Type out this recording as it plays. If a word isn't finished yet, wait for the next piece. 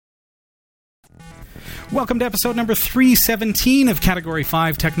Welcome to episode number 317 of Category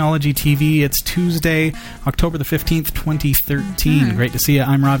 5 Technology TV. It's Tuesday, October the 15th, 2013. Great to see you.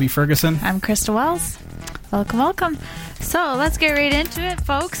 I'm Robbie Ferguson. I'm Krista Wells. Welcome, welcome. So let's get right into it,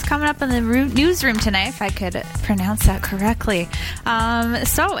 folks. Coming up in the newsroom tonight, if I could pronounce that correctly.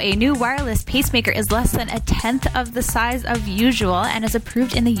 So a new wireless pacemaker is less than a tenth of the size of usual and is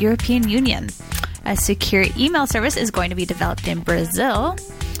approved in the European Union. A secure email service is going to be developed in Brazil.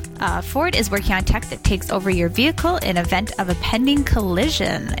 Ford is working on tech that takes over your vehicle in event of a pending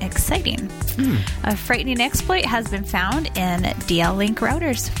collision. Exciting. A frightening exploit has been found in DL-Link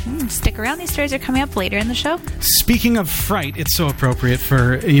routers. Stick around. These stories are coming up later in the show. Speaking of fright, it's so appropriate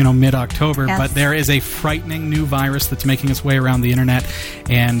for, mid-October, Yes. but there is a frightening new virus that's making its way around the internet,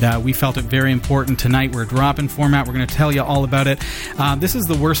 and we felt it very important tonight. We're a drop-in format. We're going to tell you all about it. This is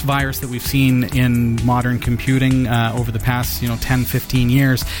the worst virus that we've seen in modern computing over the past, 10, 15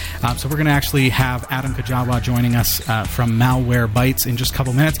 years. So we're going to actually have Adam Kajawa joining us from Malware Bytes in just a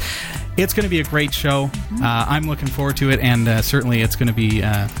couple minutes. It's going to be a great show. I'm looking forward to it, and certainly it's going to be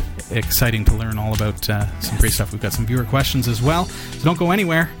exciting to learn all about some great stuff. We've got some viewer questions as well, so don't go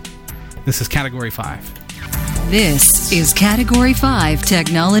anywhere. This is Category 5. This is Category 5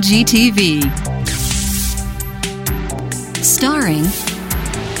 Technology TV. Starring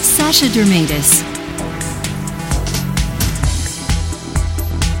Sasha Dermatis,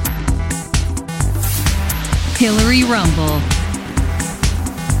 Hillary Rumble,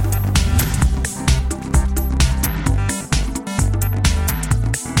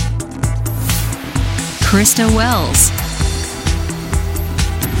 Krista Wells,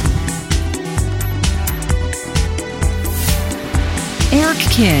 Eric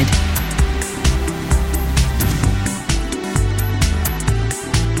Kidd,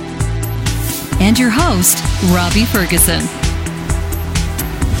 and your host, Robbie Ferguson.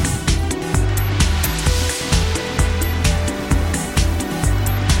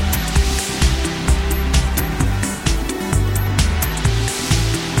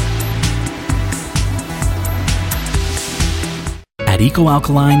 At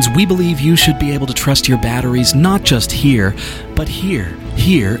EcoAlkalines, we believe you should be able to trust your batteries not just here, but here,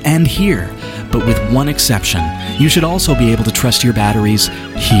 and here. But with one exception, you should also be able to trust your batteries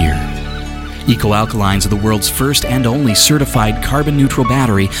here. EcoAlkalines are the world's first and only certified carbon-neutral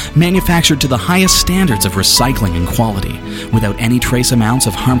battery manufactured to the highest standards of recycling and quality, without any trace amounts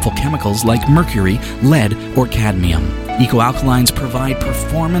of harmful chemicals like mercury, lead, or cadmium. EcoAlkalines provide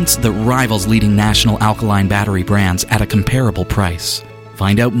performance that rivals leading national alkaline battery brands at a comparable price.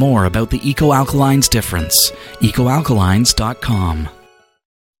 Find out more about the EcoAlkalines difference. EcoAlkalines.com.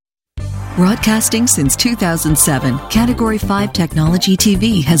 Broadcasting since 2007, Category 5 Technology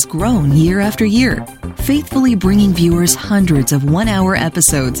TV has grown year after year, faithfully bringing viewers hundreds of one-hour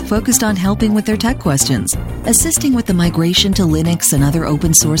episodes focused on helping with their tech questions, assisting with the migration to Linux and other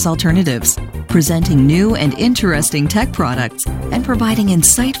open-source alternatives, presenting new and interesting tech products, and providing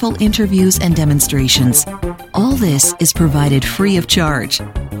insightful interviews and demonstrations. All this is provided free of charge.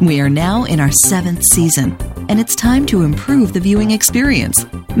 We are now in our 7th season, and it's time to improve the viewing experience.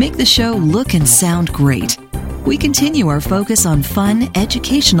 Make the show look and sound great. We continue our focus on fun,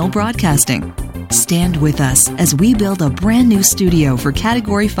 educational broadcasting. Stand with us as we build a brand new studio for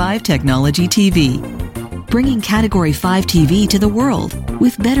Category 5 Technology TV. Bringing Category 5 TV to the world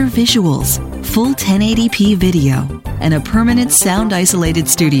with better visuals, full 1080p video, and a permanent sound-isolated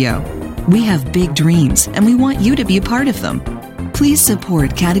studio. We have big dreams, and we want you to be a part of them. Please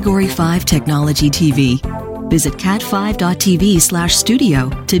support Category 5 Technology TV. Visit cat5.tv/studio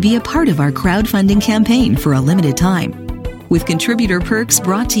to be a part of our crowdfunding campaign for a limited time. With contributor perks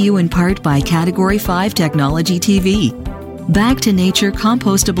brought to you in part by Category 5 Technology TV. Bag to Nature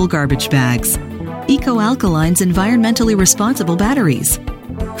compostable garbage bags. EcoAlkalines environmentally responsible batteries.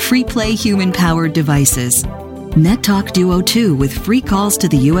 Free Play human-powered devices. NetTalk Duo 2 with free calls to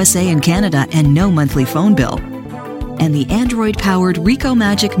the USA and Canada and no monthly phone bill. And the Android-powered Rico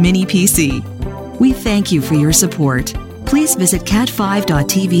Magic Mini PC. We thank you for your support. Please visit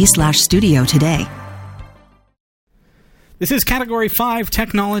cat5.tv/studio today. This is Category 5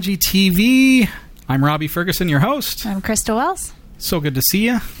 Technology TV. I'm Robbie Ferguson, your host. I'm Krista Wells. So good to see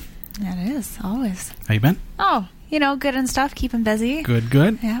you. That is, always. How you been? Oh, good and stuff. Keeping busy.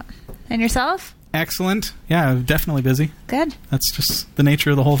 Good. Yeah. And yourself? Excellent. Yeah, definitely busy. Good. That's just the nature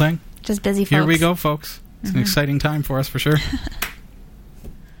of the whole thing. Just busy folks. Here we go, folks. It's an exciting time for us, for sure.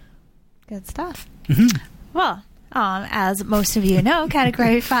 Good stuff. Mm-hmm. Well, As most of you know,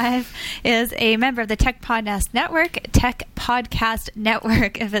 Category 5 is a member of the Tech Podcast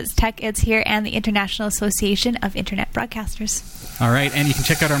Network. If it's tech, it's here, and the International Association of Internet Broadcasters. All right, and you can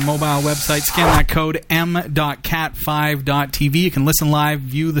check out our mobile website. Scan that code m.cat5.tv. You can listen live,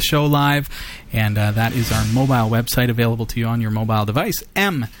 view the show live, and that is our mobile website available to you on your mobile device,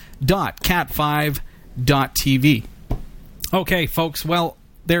 m.cat5.tv. Okay, folks, well,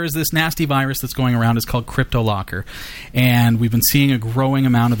 there is this nasty virus that's going around. It's called CryptoLocker, and we've been seeing a growing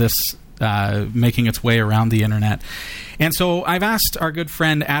amount of this making its way around the internet. And so I've asked our good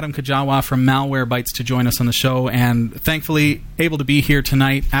friend Adam Kajawa from Malwarebytes to join us on the show, and thankfully able to be here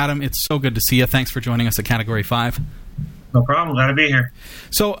tonight. Adam, it's so good to see you. Thanks for joining us at Category 5. No problem. Glad to be here.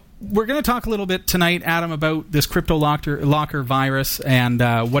 So we're going to talk a little bit tonight, Adam, about this CryptoLocker virus and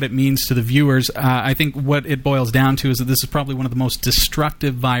what it means to the viewers. I think what it boils down to is that this is probably one of the most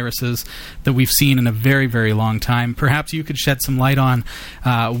destructive viruses that we've seen in a very, very long time. Perhaps you could shed some light on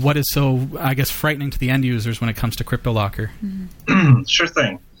what is so, I guess, frightening to the end users when it comes to CryptoLocker. Mm-hmm. Sure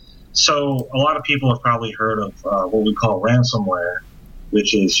thing. So a lot of people have probably heard of what we call ransomware,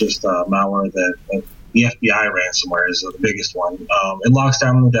 which is just malware that... the FBI ransomware is the biggest one. It locks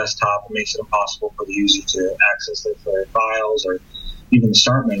down the desktop and makes it impossible for the user to access their files or even the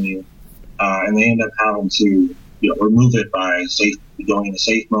start menu. And they end up having to remove it by going into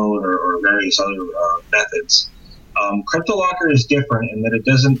safe mode or various other methods. CryptoLocker is different in that it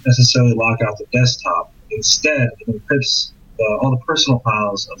doesn't necessarily lock out the desktop. Instead, it encrypts all the personal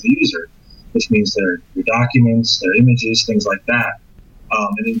files of the user, which means their documents, their images, things like that.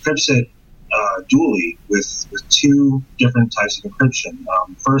 It encrypts it dually with two different types of encryption.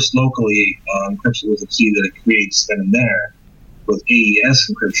 First, locally encrypts it with a key that it creates then and there with AES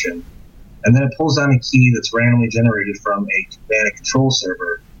encryption, and then it pulls down a key that's randomly generated from a command and control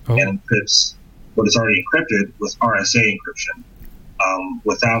server and encrypts what is already encrypted with RSA encryption.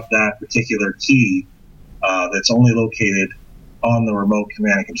 Without that particular key that's only located on the remote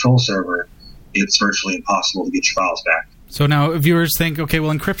command and control server, it's virtually impossible to get your files back. So now viewers think, okay,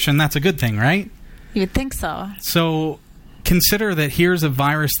 well, encryption, that's a good thing, right? You'd think so. So consider that here's a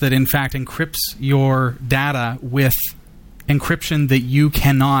virus that, in fact, encrypts your data with encryption that you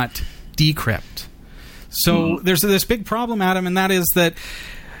cannot decrypt. So there's this big problem, Adam, and that is that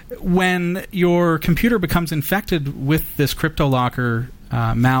when your computer becomes infected with this CryptoLocker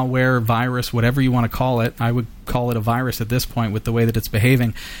malware, virus, whatever you want to call it, I would call it a virus at this point with the way that it's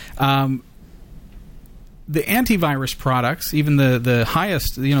behaving, the antivirus products, even the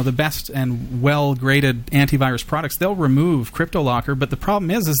highest, the best and well-graded antivirus products, they'll remove CryptoLocker, but the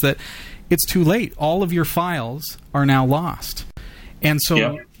problem is that it's too late. All of your files are now lost. And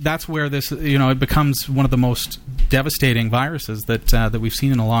so that's where this, it becomes one of the most devastating viruses that we've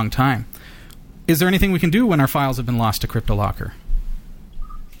seen in a long time. Is there anything we can do when our files have been lost to CryptoLocker?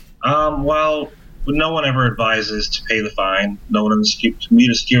 Well, no one ever advises to pay the fine. No one in the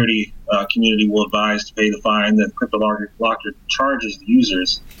computer security community will advise to pay the fine that CryptoLocker charges the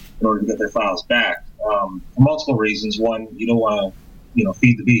users in order to get their files back. For multiple reasons. One, you don't want to,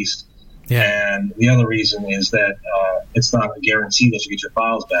 feed the beast. Yeah. And the other reason is that it's not a guarantee that you get your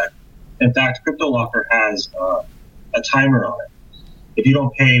files back. In fact, CryptoLocker has a timer on it. If you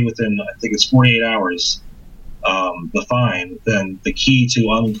don't pay within, I think it's 48 hours, the fine, then the key to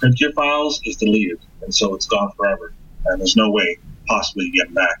unencrypt your files is deleted, and so it's gone forever, and there's no way possibly to get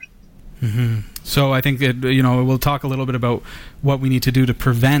them back. Mm-hmm. So I think that we'll talk a little bit about what we need to do to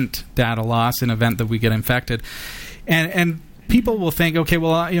prevent data loss in event that we get infected, and people will think, okay,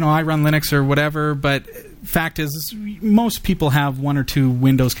 well, I run Linux or whatever, but fact is, most people have one or two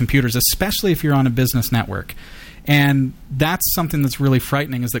Windows computers, especially if you're on a business network. And that's something that's really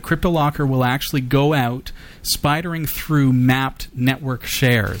frightening, is that CryptoLocker will actually go out spidering through mapped network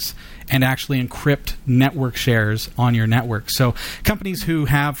shares and actually encrypt network shares on your network. So companies who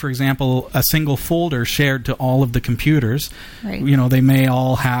have, for example, a single folder shared to all of the computers, right. They may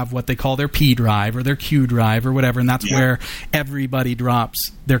all have what they call their P drive or their Q drive or whatever, and that's where everybody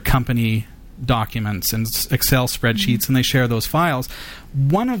drops their company documents and Excel spreadsheets, and they share those files.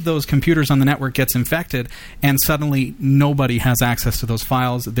 One of those computers on the network gets infected, and suddenly nobody has access to those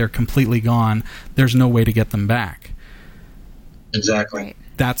files. They're completely gone. There's no way to get them back. Exactly. Right.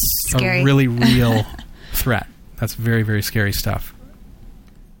 That's scary. A really real threat. That's very, very scary stuff.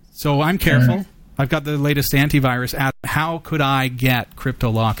 So I'm careful. I've got the latest antivirus. How could I get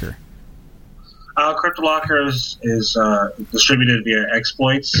CryptoLocker? CryptoLocker is distributed via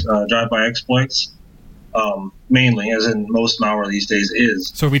exploits, drive-by exploits, mainly, as in most malware these days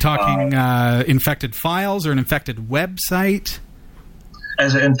is. So are we talking infected files or an infected website?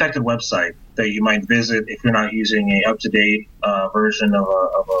 As an infected website that you might visit if you're not using a up-to-date version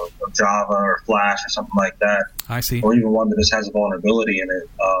of Java or Flash or something like that. I see. Or even one that just has a vulnerability in it.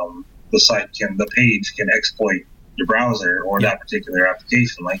 The page can exploit your browser or that particular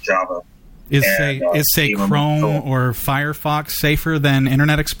application, like Java. Is Chrome or Firefox safer than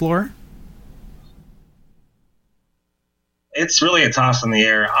Internet Explorer? It's really a toss in the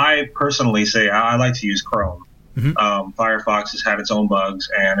air. I personally say I like to use Chrome. Mm-hmm. Firefox has had its own bugs,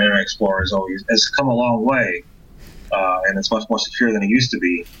 and Internet Explorer has come a long way, and it's much more secure than it used to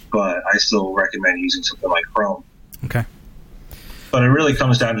be. But I still recommend using something like Chrome. Okay. But it really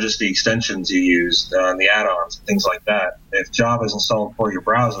comes down to just the extensions you use, and the add-ons, and things like that. If Java is installed for your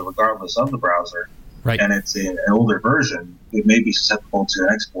browser, regardless of the browser, and it's an older version, it may be susceptible to an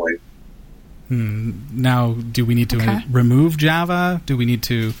exploit. Now, do we need to remove Java? Do we need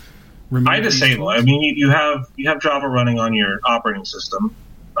to remove? I disable it. I mean, you have Java running on your operating system.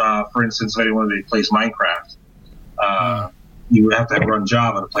 For instance, if anyone plays Minecraft, you would have to run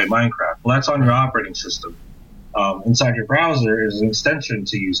Java to play Minecraft. Well, that's on your operating system. Inside your browser is an extension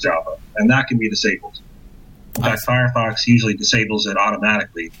to use Java, and that can be disabled. In fact, Firefox usually disables it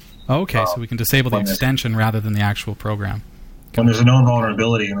automatically. Okay, so we can disable the extension rather than the actual program. When there's a known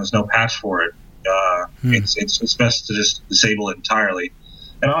vulnerability and there's no patch for it, it's best to just disable it entirely.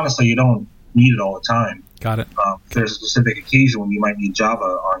 And honestly, you don't need it all the time. Got it. If there's a specific occasion when you might need Java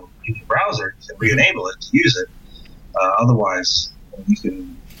on your browser, you can re-enable it to use it. Otherwise, you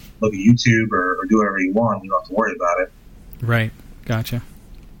can look at YouTube or do whatever you want. You don't have to worry about it. Right. Gotcha.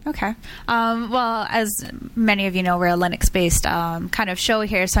 Okay. Well, as many of you know, we're a Linux-based kind of show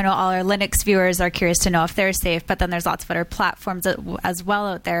here, so I know all our Linux viewers are curious to know if they're safe, but then there's lots of other platforms as well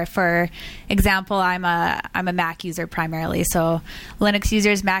out there. For example, I'm a Mac user primarily, so Linux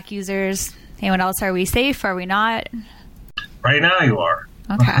users, Mac users, anyone else, are we safe? Are we not? Right now you are.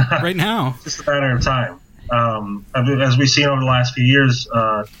 Okay. Right now. It's just a matter of time. As we've seen over the last few years,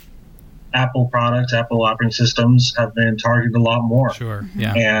 Apple products, Apple operating systems have been targeted a lot more. Sure,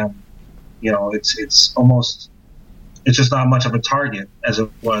 yeah. And, it's just not much of a target as it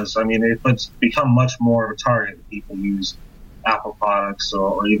was. I mean, it's become much more of a target if people use Apple products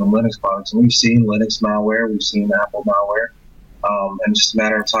or even Linux products. And we've seen Linux malware, we've seen Apple malware, and it's just a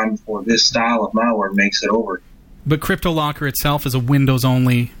matter of time before this style of malware makes it over. But CryptoLocker itself is a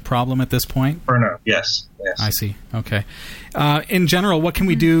Windows-only problem at this point? For now, yes. I see. Okay. In general, what can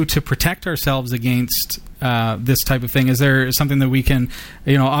we do to protect ourselves against this type of thing? Is there something that we can,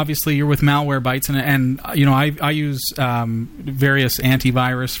 obviously you're with Malwarebytes, and I use various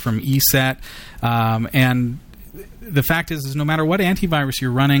antivirus from ESET, and the fact is no matter what antivirus you're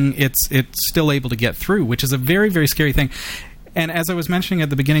running, it's still able to get through, which is a very, very scary thing. And as I was mentioning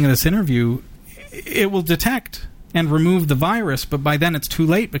at the beginning of this interview, it will detect and remove the virus, but by then it's too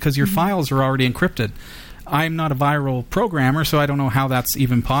late because your files are already encrypted. I'm not a viral programmer, so I don't know how that's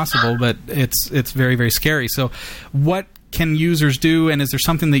even possible, but it's very, very scary. So what can users do, and is there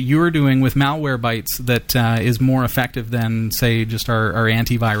something that you're doing with Malwarebytes that is more effective than, say, just our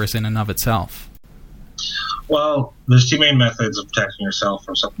antivirus in and of itself? Well, there's two main methods of protecting yourself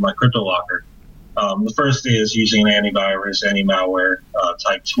from something like CryptoLocker. The first is using an antivirus, anti-malware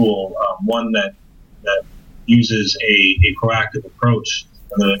type tool, one that uses a proactive approach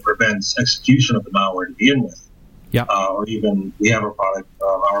and that prevents execution of the malware to begin with. Yeah. Or even we have a product,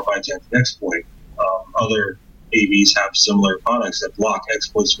 Malwarebytes Anti-Exploit. Other AVs have similar products that block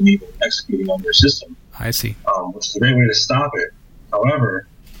exploits from even executing on their system. I see. Which is a great way to stop it. However,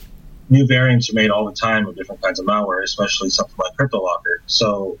 new variants are made all the time of different kinds of malware, especially something like CryptoLocker.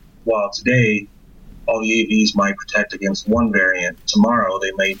 So while today all the AVs might protect against one variant, tomorrow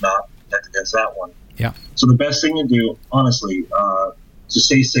they may not protect against that one. Yeah. So the best thing to do, honestly, to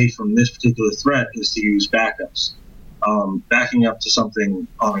stay safe from this particular threat is to use backups. Backing up to something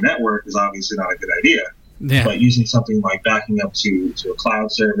on a network is obviously not a good idea. Yeah. But using something like backing up to a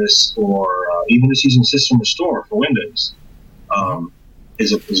cloud service or even just using System Restore for Windows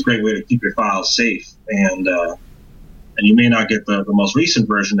is a great way to keep your files safe. And you may not get the most recent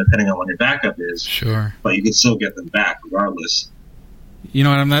version depending on when your backup is. Sure. But you can still get them back regardless. You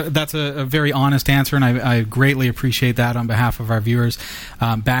know what? That's a very honest answer, and I greatly appreciate that on behalf of our viewers.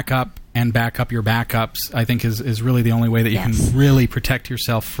 Backup and back up your backups, I think, is really the only way that you can really protect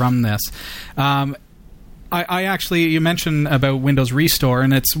yourself from this. I actually, you mentioned about Windows Restore,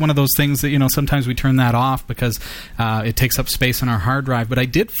 and it's one of those things that, sometimes we turn that off because it takes up space on our hard drive. But I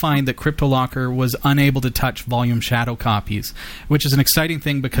did find that CryptoLocker was unable to touch volume shadow copies, which is an exciting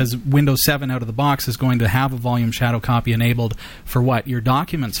thing because Windows 7 out of the box is going to have a volume shadow copy enabled for your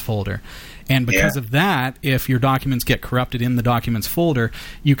documents folder. And because of that, if your documents get corrupted in the documents folder,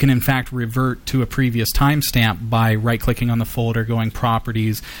 you can in fact revert to a previous timestamp by right-clicking on the folder, going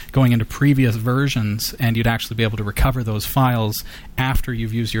properties, going into previous versions, and you'd actually be able to recover those files after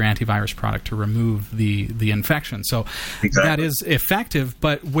you've used your antivirus product to remove the infection. So that is effective,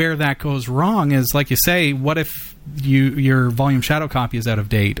 but where that goes wrong is, like you say, what if your volume shadow copy is out of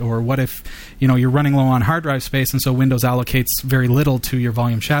date, or what if you're running low on hard drive space and so Windows allocates very little to your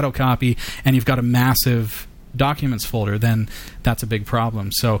volume shadow copy and you've got a massive documents folder? Then that's a big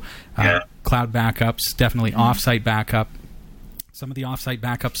problem. So cloud backups, definitely offsite backup. Some of the offsite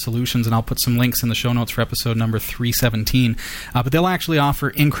backup solutions, and I'll put some links in the show notes for episode number 317, but they'll actually offer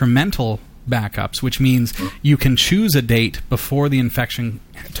incremental backups, which means you can choose a date before the infection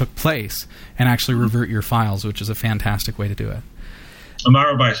took place and actually revert your files, which is a fantastic way to do it.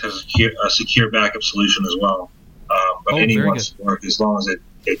 Malwarebytes has a secure backup solution as well, but any wants to work as long as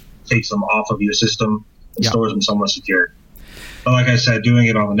it takes them off of your system and stores them somewhere secure. But like I said, doing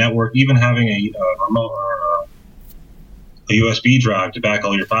it on the network, even having a remote or a USB drive to back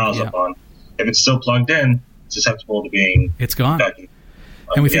all your files up on, if it's still plugged in, it's susceptible to being infected.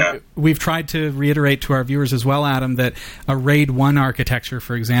 And we've tried to reiterate to our viewers as well, Adam, that a RAID 1 architecture,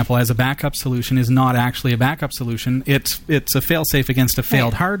 for example, as a backup solution is not actually a backup solution. It's a fail-safe against a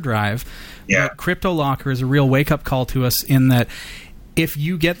failed hard drive. Yeah. But CryptoLocker is a real wake-up call to us in that if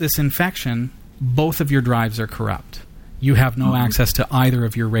you get this infection, both of your drives are corrupt. You have no access to either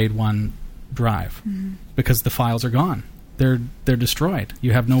of your RAID 1 drive because the files are gone. They're destroyed.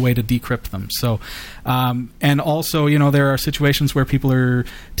 You have no way to decrypt them. So, and also, there are situations where people are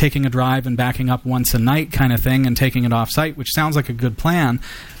taking a drive and backing up once a night kind of thing and taking it off-site, which sounds like a good plan,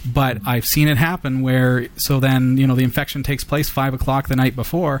 but I've seen it happen where, so then, the infection takes place 5 o'clock the night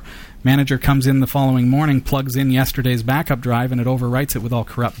before, manager comes in the following morning, plugs in yesterday's backup drive, and it overwrites it with all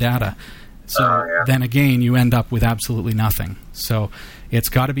corrupt data. So then again, you end up with absolutely nothing. So it's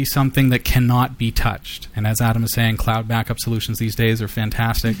got to be something that cannot be touched. And as Adam is saying, cloud backup solutions these days are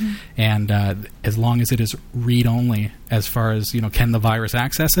fantastic. And as long as it is read-only, as far as, can the virus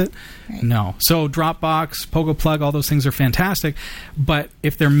access it? Right. No. So Dropbox, PogoPlug, all those things are fantastic. But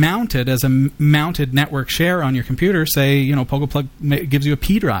if they're mounted as a mounted network share on your computer, say, PogoPlug gives you a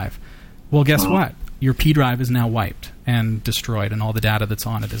P drive. Well, guess what? Your P drive is now wiped and destroyed, and all the data that's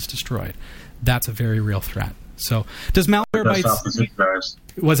on it is destroyed. That's a very real threat. So, does Malwarebytes...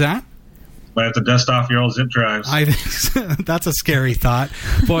 What's that? Might have to dust off your old zip drives. I think that's a scary thought.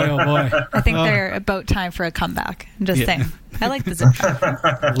 Boy, oh boy. I think they're about time for a comeback. I'm just saying. I like the zip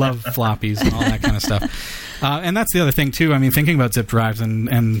drive. Love floppies and all that kind of stuff. And that's the other thing, too. I mean, thinking about zip drives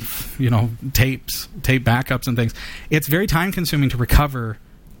and tape backups and things, it's very time-consuming to recover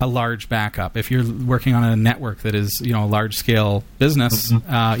a large backup. If you're working on a network that is, a large-scale business,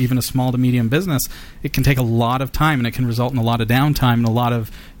 even a small to medium business, it can take a lot of time, and it can result in a lot of downtime and a lot of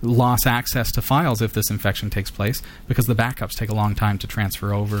lost access to files if this infection takes place, because the backups take a long time to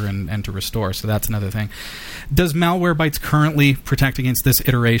transfer over and to restore. So that's another thing. Does Malwarebytes currently protect against this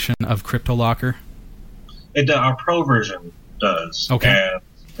iteration of CryptoLocker? Our Pro version does. Okay.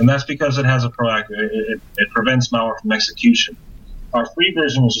 And that's because it has a proactive... It prevents malware from execution. Our free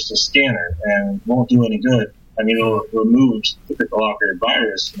version is just a scanner and won't do any good. I mean, it'll remove the CryptoLocker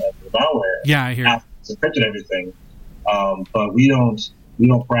virus and the malware. Yeah, I hear. After it's encrypted everything, but we don't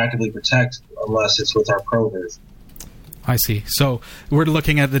proactively protect unless it's with our Pro version. I see. So we're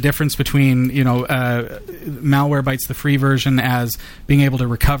looking at the difference between, Malwarebytes, the free version, as being able to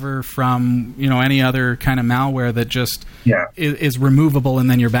recover from, any other kind of malware that just is removable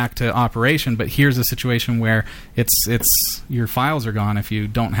and then you're back to operation. But here's a situation where it's your files are gone if you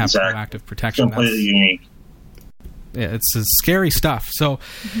don't have proactive protection. It's completely unique. It's scary stuff. So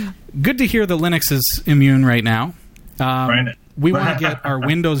good to hear that Linux is immune right now. We want to get our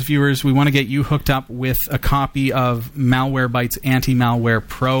Windows viewers, we want to get you hooked up with a copy of Malwarebytes Anti-Malware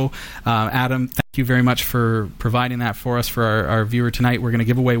Pro. Adam, thank you very much for providing that for us for our viewer tonight. We're going to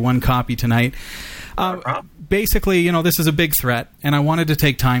give away one copy tonight. Basically, this is a big threat, and I wanted to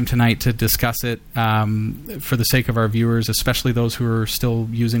take time tonight to discuss it for the sake of our viewers, especially those who are still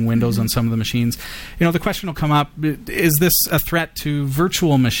using Windows on some of the machines. The question will come up, is this a threat to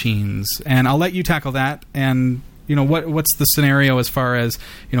virtual machines? And I'll let you tackle that, and what's the scenario as far as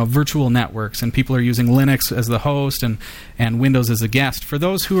virtual networks and people are using Linux as the host and Windows as a guest. For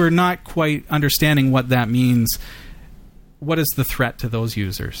those who are not quite understanding what that means, what is the threat to those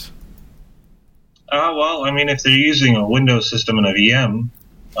users? Well, I mean, if they're using a Windows system and a VM,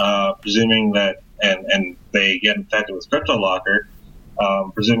 presuming that and they get infected with CryptoLocker,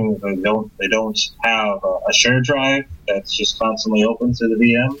 presuming that they don't have a shared drive that's just constantly open to the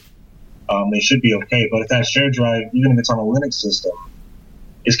VM. they should be okay. But if that shared drive, even if it's on a Linux system,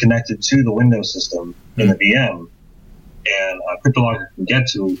 is connected to the Windows system in the VM, and CryptoLocker can get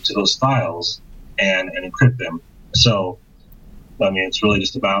to those files and encrypt them. So, I mean, it's really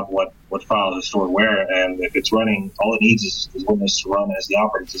just about what files are stored where, and if it's running, all it needs is Windows to run as the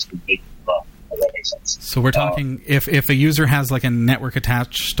operating system. They can run. If that makes sense. So we're talking if a user has like a network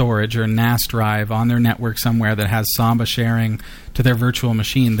attached storage or a NAS drive on their network somewhere that has Samba sharing to their virtual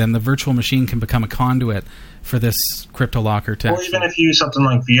machine, then the virtual machine can become a conduit for this CryptoLocker to. Or even if you use something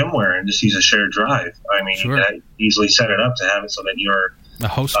like VMware and just use a shared drive, I mean, you can easily set it up to have it so that your a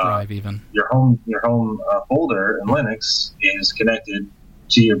host drive, even your home folder in Linux is connected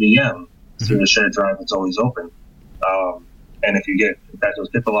to your VM through the shared drive that's always open. And if you get that goes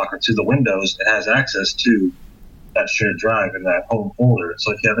CryptoLocker to the Windows, it has access to that shared drive in that home folder.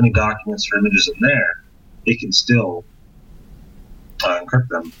 So if you have any documents or images in there, it can still encrypt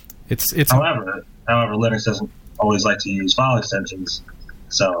them. However, Linux doesn't always like to use file extensions,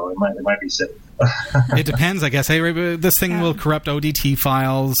 so it might be safe. It depends, I guess. Hey, this thing will corrupt ODT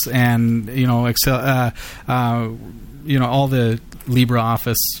files and Excel, all the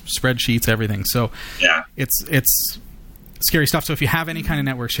LibreOffice spreadsheets, everything. So yeah, it's scary stuff. So if you have any kind of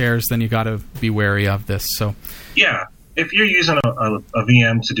network shares, then you got to be wary of this. So yeah, if you're using a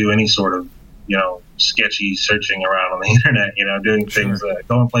VM to do any sort of sketchy searching around on the internet, doing things,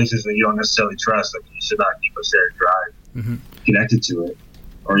 going places that you don't necessarily trust, that you should not keep a shared drive connected to it,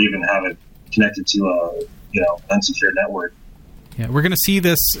 or even have it connected to a unsecured network. Yeah, we're going to see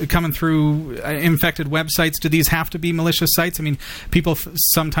this coming through infected websites. Do these have to be malicious sites? I mean, people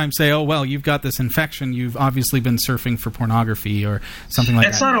sometimes say, oh, well, you've got this infection. You've obviously been surfing for pornography or something like that.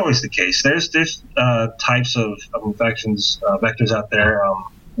 It's not always the case. There's types of infections, vectors out there.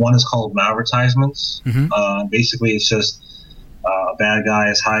 One is called malvertisements. Basically, it's just a bad guy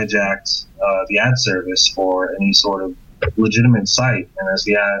has hijacked the ad service for any sort of legitimate site. And as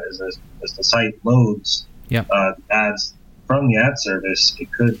the site loads ads from the ad service,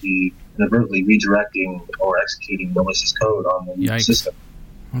 it could be inadvertently redirecting or executing malicious code on the system.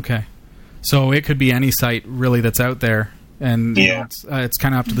 Okay. So it could be any site really that's out there. And it's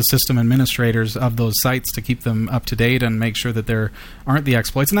kind of up to the system administrators of those sites to keep them up to date and make sure that there aren't the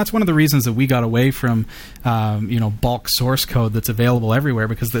exploits. And that's one of the reasons that we got away from bulk source code that's available everywhere,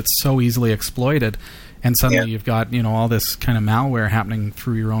 because it's so easily exploited. And suddenly you've got all this kind of malware happening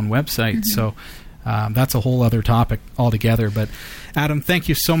through your own website. So that's a whole other topic altogether. But Adam, thank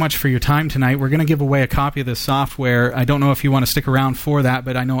you so much for your time tonight. We're going to give away a copy of this software. I don't know if you want to stick around for that,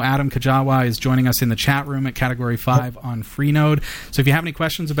 but I know Adam Kajawa is joining us in the chat room at Category 5 on Freenode. So if you have any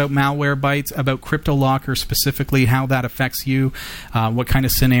questions about Malwarebytes, about CryptoLocker specifically, how that affects you, what kind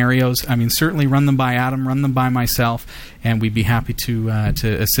of scenarios, I mean, certainly run them by Adam, run them by myself, and we'd be happy to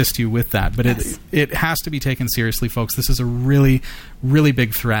assist you with that. But it has to be taken seriously, folks. This is a really, really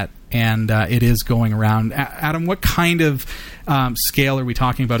big threat, and it is going around. Adam, what kind of scale are we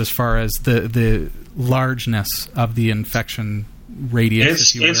talking about as far as the largeness of the infection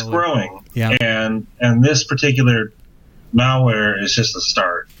radius? It's growing, and this particular malware is just the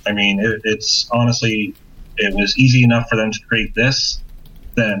start. I mean, it's honestly, it was easy enough for them to create this.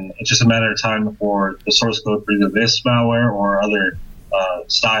 Then it's just a matter of time before the source code for either this malware or other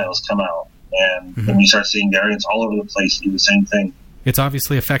styles come out, and then we start seeing variants all over the place do the same thing. It's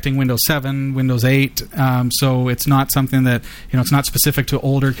obviously affecting Windows 7, Windows 8, so it's not something that, it's not specific to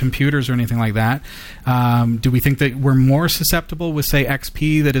older computers or anything like that. Do we think that we're more susceptible with, say,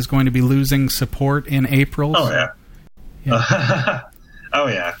 XP that is going to be losing support in April? Oh, yeah.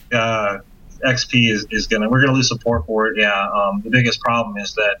 XP is we're going to lose support for it, The biggest problem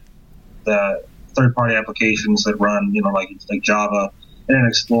is that the third-party applications that run, like Java, Internet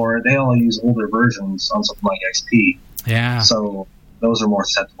Explorer, they all use older versions on something like XP. Yeah. So those are more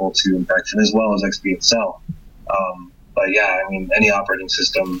susceptible to infection, as well as XP itself. But I mean, any operating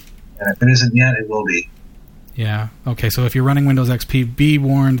system, and if it isn't yet, it will be. Yeah. Okay. So if you're running Windows XP, be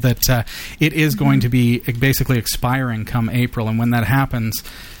warned that it is going to be basically expiring come April, and when that happens,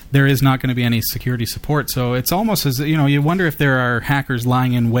 there is not going to be any security support. So it's almost as you wonder if there are hackers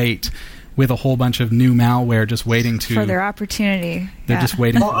lying in wait with a whole bunch of new malware just waiting for their opportunity. They're just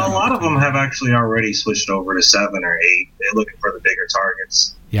waiting. Well, a lot of them have actually already switched over to 7 or 8. They're looking for the bigger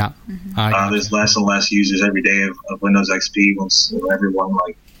targets. Yeah. There's less and less users every day of Windows XP. Once everyone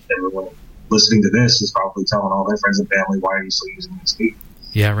listening to this is probably telling all their friends and family, why are you still using XP?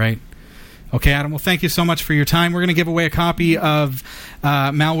 Yeah, right. Okay, Adam, well, thank you so much for your time. We're going to give away a copy of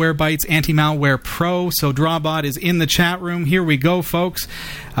Malwarebytes Anti-Malware Pro. So Drawbot is in the chat room. Here we go, folks.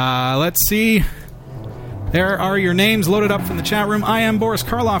 Let's see. There are your names loaded up from the chat room. I am Boris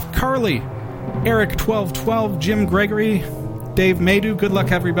Karloff, Carly, Eric1212, Jim Gregory, Dave Maydew. Good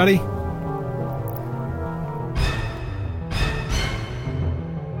luck, everybody.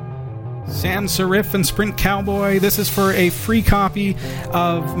 Sans Serif and Sprint Cowboy. This is for a free copy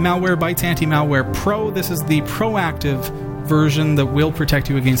of Malwarebytes Anti-Malware Pro. This is the proactive version that will protect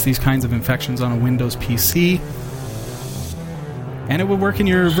you against these kinds of infections on a Windows PC. And it will work in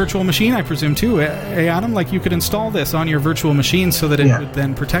your virtual machine, I presume, too. Hey, Adam, like you could install this on your virtual machine so that it would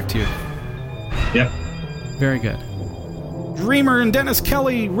then protect you. Yep. Very good. Dreamer and Dennis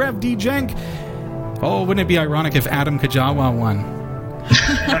Kelly, Rev D. Jenk. Oh, wouldn't it be ironic if Adam Kajawa won?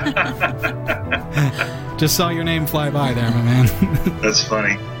 Just saw your name fly by there, my man. That's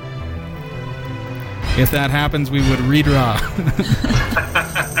funny. If that happens, we would redraw.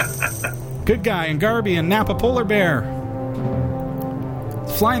 Good Guy and Garby and Napa Polar Bear.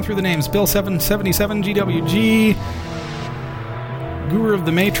 Flying through the names. Bill 777 GWG. Guru of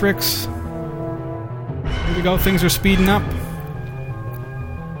the Matrix. Here we go. Things are speeding up.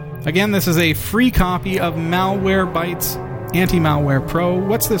 Again, this is a free copy of Malwarebytes Anti-Malware Pro.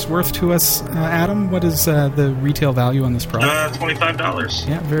 What's this worth to us, Adam? What is the retail value on this product? $25.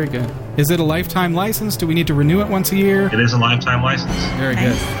 Yeah, very good. Is it a lifetime license? Do we need to renew it once a year? It is a lifetime license. Very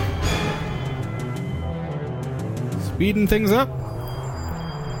good. Speeding things up.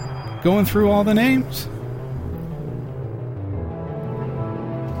 Going through all the names.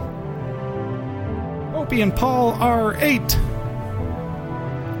 Opie and Paul R8.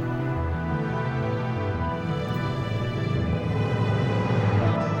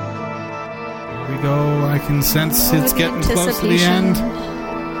 Go. I can sense it's getting close to the end.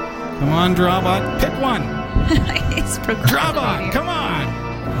 Come on, Drawbot. Pick one. Drawbot, come on.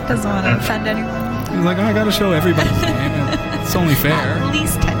 Doesn't want to offend anyone. He's like, I got to show everybody's name. It's only fair. At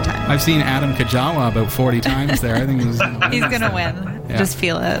least 10 times. I've seen Adam Kajawa about 40 times there. I think he's going to win. Yeah. Just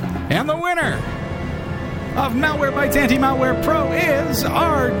feel it. And the winner of Malwarebytes Anti-Malware Pro is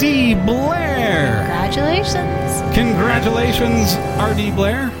R.D. Blair. Congratulations, R.D.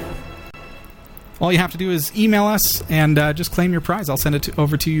 Blair. All you have to do is email us and just claim your prize. I'll send it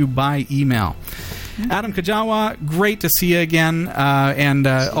over to you by email. Adam Kajawa, great to see you again, and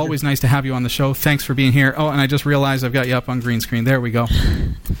always nice to have you on the show. Thanks for being here. Oh, and I just realized I've got you up on green screen. There we go.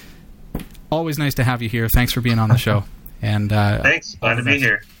 Always nice to have you here. Thanks for being on the show. And thanks. Glad to be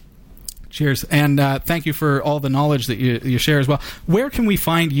here. Cheers. And thank you for all the knowledge that you share as well. Where can we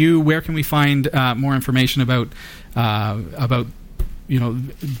find you? Where can we find more information about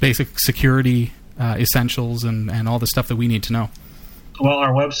basic security essentials and all the stuff that we need to know? Well,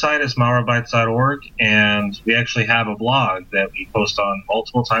 our website is malwarebytes.org, and we actually have a blog that we post on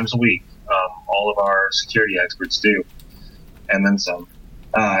multiple times a week. All of our security experts do, and then some.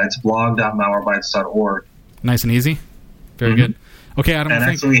 It's blog.malwarebytes.org. Nice and easy. Very good. Okay, Adam. And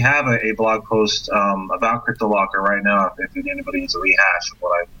actually, we have a blog post about CryptoLocker right now if anybody needs a rehash of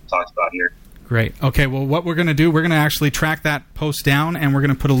what I talked about here. Great. Okay, well, what we're going to do, we're going to actually track that post down, and we're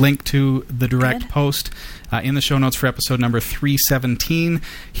going to put a link to the direct post in the show notes for episode number 317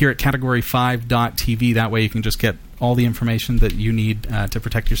 here at Category5.tv. That way you can just get all the information that you need to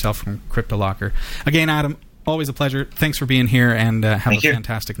protect yourself from CryptoLocker. Again, Adam, always a pleasure. Thanks for being here, and have a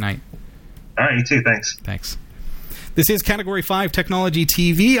fantastic night. All right, you too. Thanks. Thanks. This is Category 5 Technology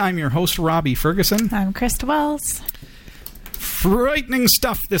TV. I'm your host, Robbie Ferguson. I'm Krista Wells. Frightening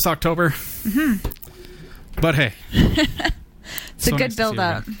stuff this October. But hey. It's a good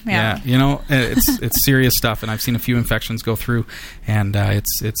build-up. Yeah, it's serious stuff, and I've seen a few infections go through, and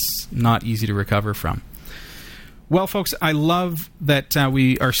it's not easy to recover from. Well, folks, I love that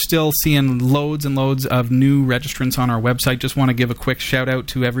we are still seeing loads and loads of new registrants on our website. Just want to give a quick shout-out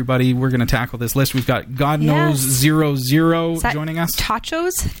to everybody. We're going to tackle this list. We've got God Knows 00 joining us.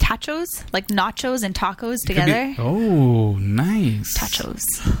 Tachos? Like nachos and tacos together? Oh, nice.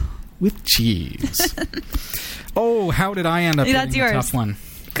 Tachos. With cheese. Oh, how did I end up That's getting yours. a tough one?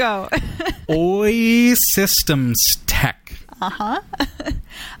 Go. OI Systems Tech.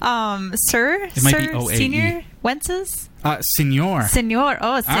 Sir Senior Wences? Senor.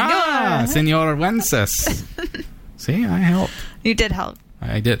 Oh, Senor. Senor Wences. See, I helped. You did help.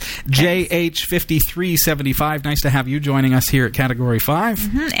 I did. JH5375, nice to have you joining us here at Category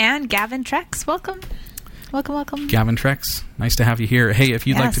 5. And Gavin Trex, welcome. Welcome. Gavin Trex, nice to have you here. Hey, if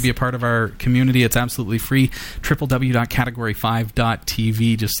you'd like to be a part of our community, it's absolutely free.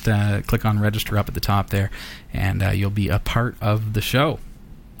 www.category5.tv. Just click on register up at the top there, and you'll be a part of the show.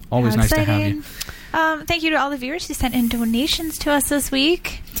 Always nice to have you. Thank you to all the viewers who sent in donations to us this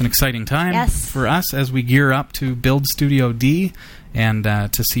week. It's an exciting time Yes. for us as we gear up to build Studio D and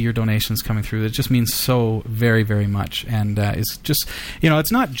to see your donations coming through. It just means so very, very much. And it's just,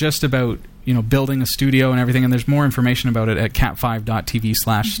 it's not just about, building a studio and everything, and there's more information about it at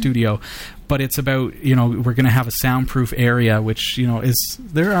cat5.tv/studio. But it's about, we're going to have a soundproof area, which,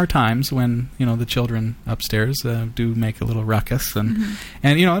 there are times when, the children upstairs do make a little ruckus. And,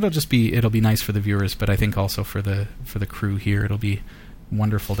 it'll be nice for the viewers, but I think also for the crew here, it'll be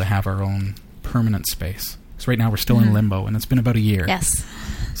wonderful to have our own permanent space. Because right now we're still in limbo, and it's been about a year. Yes.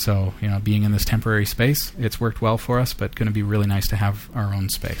 So, being in this temporary space, it's worked well for us, but going to be really nice to have our own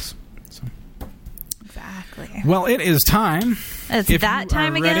space. So. Exactly. Well, it is time. It's If that you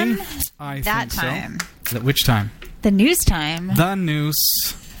time are ready, again? I That think time. So. Which time? The news time. The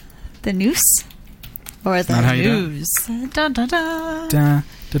noose. The noose? Or the that how you do it? news? Dun, dun, dun. Da,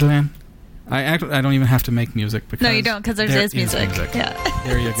 da, da. I don't even have to make music because No, you don't, because there is music. Yeah.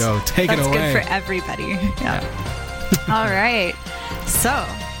 There you go. Take That's it away. good for everybody. Yeah. All right. So,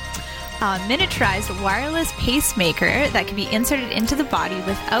 a miniaturized wireless pacemaker that can be inserted into the body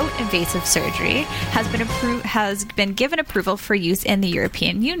without invasive surgery has been given approval for use in the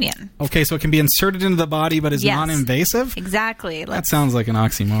European Union. Okay, so it can be inserted into the body, but is Yes. non-invasive? Exactly. That sounds like an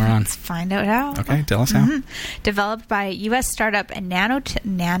oxymoron. Let's find out how. Okay, tell us how. Developed by U.S. startup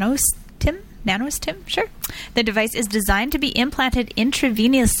Nanostim, sure. The device is designed to be implanted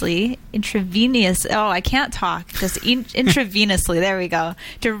intravenously. Oh, I can't talk. Just intravenously. There we go.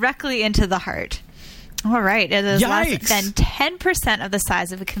 Directly into the heart. All right. It is less Yikes. than 10% of the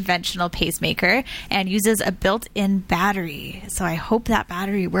size of a conventional pacemaker and uses a built-in battery. So I hope that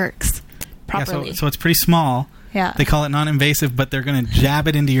battery works properly. Yeah, so it's pretty small. Yeah. They call it non-invasive, but they're going to jab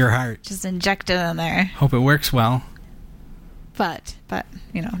it into your heart. Just inject it in there. Hope it works well. But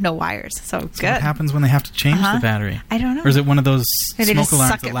no wires. So good. So what happens when they have to change the battery? I don't know. Or is it one of those Or they smoke just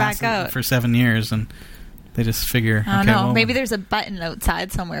alarms suck that it back last out? for 7 years and they just figure, I don't okay, know. well, Maybe there's a button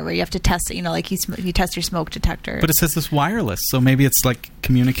outside somewhere where you have to test it. Like you test your smoke detector. But it says it's wireless, so maybe it's like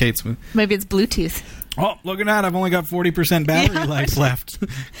communicates with... Maybe it's Bluetooth. Oh, look at that. I've only got 40% battery life left.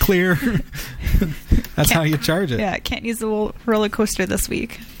 Clear. That's how you charge it. Yeah, can't use the roller coaster this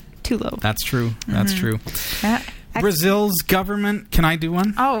week. Too low. That's true. That's true. Yeah. Brazil's government... Can I do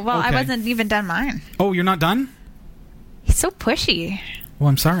one? Oh, well, I Okay. wasn't even done mine. Oh, you're not done? He's so pushy. Well,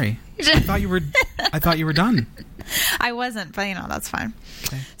 I'm sorry. I thought you were done. I wasn't, but that's fine.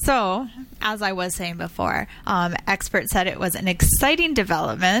 Okay. So, as I was saying before, experts said it was an exciting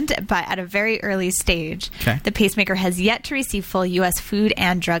development, but at a very early stage. Okay. The pacemaker has yet to receive full U.S. Food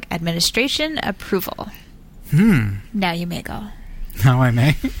and Drug Administration approval. Now you may go. Now I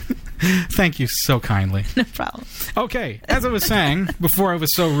may. Thank you so kindly. No problem. Okay, as I was saying before I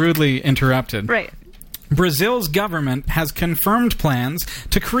was so rudely interrupted. Right. Brazil's government has confirmed plans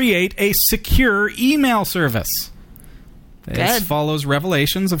to create a secure email service. This Good. follows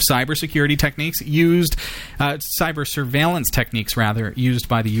revelations of cybersecurity techniques used, cyber surveillance techniques, rather, used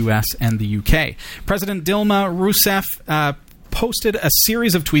by the U.S. and the U.K. President Dilma Rousseff posted a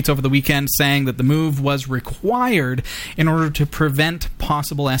series of tweets over the weekend saying that the move was required in order to prevent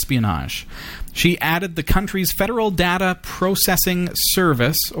possible espionage. She added the country's Federal Data Processing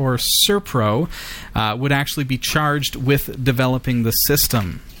Service, or SERPRO, would actually be charged with developing the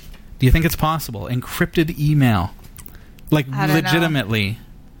system. Do you think it's possible? Encrypted email. Like, I don't legitimately.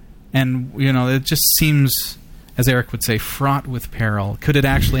 And, it just seems, as Eric would say, fraught with peril. Could it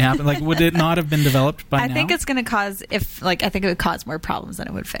actually happen? Like, would it not have been developed by now? I think it's going to cause, I think it would cause more problems than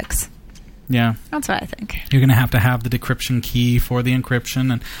it would fix. Yeah. That's what I think. You're going to have the decryption key for the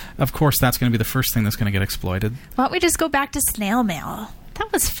encryption, and of course that's going to be the first thing that's going to get exploited. Why don't we just go back to snail mail?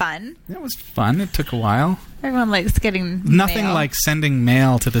 That was fun. It was fun. It took a while. Everyone likes getting Nothing mail. like sending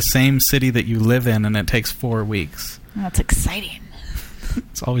mail to the same city that you live in, and it takes 4 weeks. That's exciting.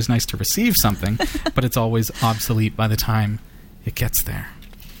 It's always nice to receive something, but it's always obsolete by the time it gets there.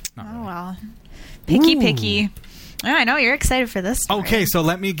 Not really. Oh, well. Picky. Oh, I know. You're excited for this story. Okay, so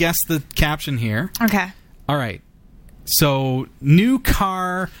let me guess the caption here. Okay. All right. So, new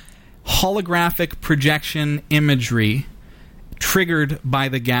car holographic projection imagery triggered by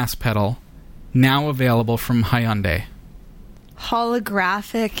the gas pedal, now available from Hyundai.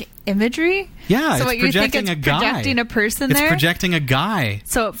 Holographic imagery? Yeah, so it's what you think projecting it's a guy. projecting a person It's there? projecting a guy.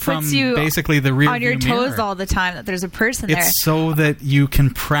 So it puts from you basically the rear on your view toes mirror. all the time that there's a person there. It's so that you can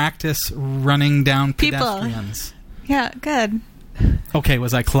practice running down People. pedestrians. Yeah, good. Okay,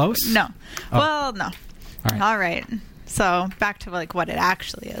 was I close? No. Oh. Well, no. All right. So back to what it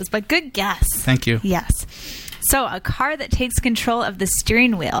actually is. But good guess. Thank you. Yes. So a car that takes control of the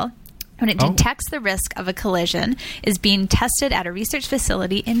steering wheel when it detects the risk of a collision, is being tested at a research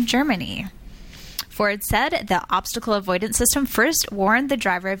facility in Germany. Ford said the obstacle avoidance system first warned the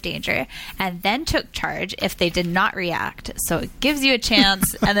driver of danger and then took charge if they did not react. So it gives you a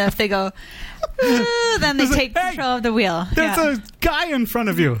chance, and then if they go, then they take control of the wheel. There's a guy in front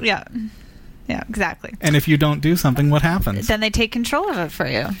of you. Yeah. Yeah, exactly. And if you don't do something, what happens? Then they take control of it for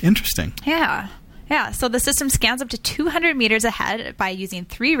you. Interesting. Yeah. Yeah, so the system scans up to 200 meters ahead by using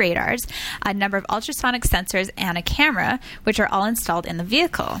 3 radars, a number of ultrasonic sensors, and a camera, which are all installed in the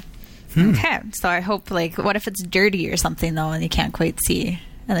vehicle. Okay, so I hope, like, what if it's dirty or something, though, and you can't quite see?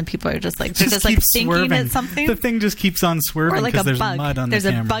 And then people are just like, they're just like thinking swerving. it's something. The thing just keeps on swerving because there's bug. mud on there's the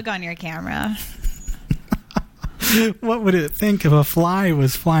camera. There's a bug on your camera. What would it think if a fly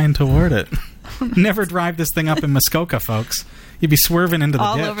was flying toward it? Never drive this thing up in Muskoka, folks. You'd be swerving into the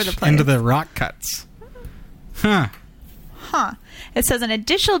all ditch, over the place. into the rock cuts. Huh. It says an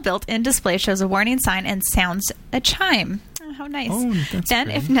additional built-in display shows a warning sign and sounds a chime. Oh, how nice. Oh, that's then,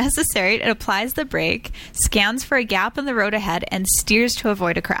 great. if necessary, it applies the brake, scans for a gap in the road ahead, and steers to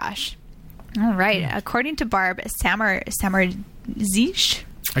avoid a crash. All right. According to Barb Samarzish,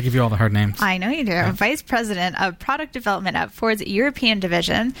 I give you all the hard names. I know you do. Yeah. Vice President of Product Development at Ford's European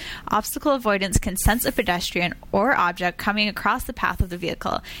Division, obstacle avoidance can sense a pedestrian or object coming across the path of the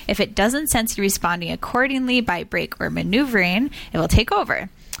vehicle. If it doesn't sense you responding accordingly by brake or maneuvering, it will take over.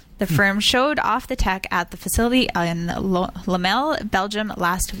 The firm showed off the tech at the facility in Lamel, Belgium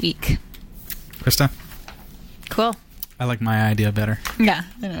last week. Krista? Cool. I like my idea better. Yeah,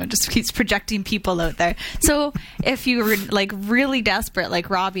 I know, it just keeps projecting people out there. So if you were like really desperate, like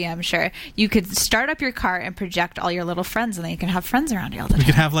Robbie, I'm sure, you could start up your car and project all your little friends, and then you can have friends around you all the time. You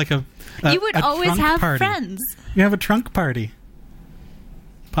could have like a you would always have party. friends. You have a trunk party.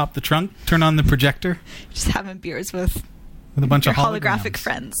 Pop the trunk, turn on the projector. Just having beers with a bunch of holographic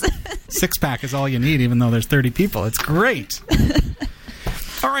friends. 6-pack is all you need, even though there's 30 people. It's great.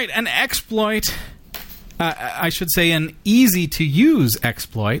 All right, an exploit... I should say an easy-to-use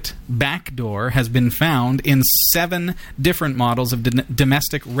exploit, backdoor, has been found in 7 different models of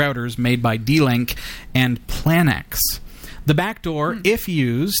domestic routers made by D-Link and Planex. The backdoor, if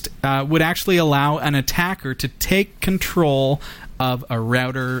used, would actually allow an attacker to take control of a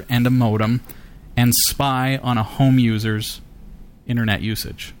router and a modem and spy on a home user's internet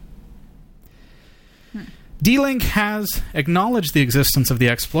usage. D-Link has acknowledged the existence of the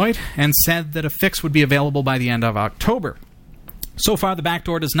exploit and said that a fix would be available by the end of October. So far, the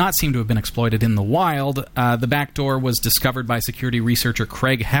backdoor does not seem to have been exploited in the wild. The backdoor was discovered by security researcher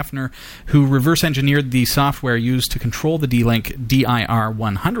Craig Hefner, who reverse-engineered the software used to control the D-Link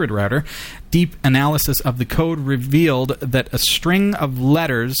DIR100 router. Deep analysis of the code revealed that a string of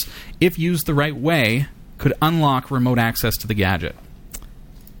letters, if used the right way, could unlock remote access to the gadget.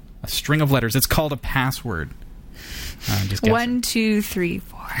 A string of letters. It's called a password. Just 1, 2, 3,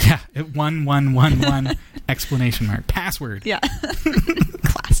 4. Yeah, 1, 1, 1, 1, exclamation mark. Password. Yeah.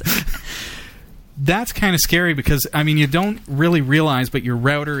 Classic. That's kind of scary because, I mean, you don't really realize, but your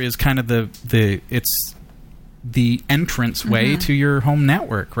router is kind of it's the entrance way to your home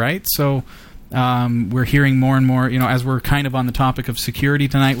network, right? So we're hearing more and more, as we're kind of on the topic of security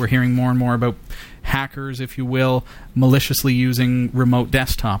tonight, we're hearing more and more about hackers, if you will, maliciously using remote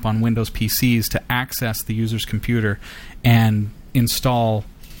desktop on Windows PCs to access the user's computer and install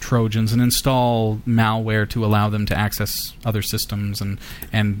Trojans and install malware to allow them to access other systems and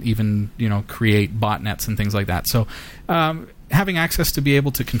even, create botnets and things like that. So having access to be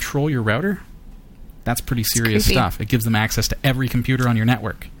able to control your router, that's pretty serious stuff. It gives them access to every computer on your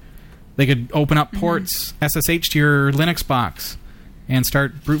network. They could open up ports, SSH to your Linux box, and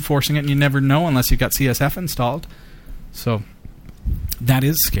start brute forcing it, and you never know unless you've got CSF installed. So that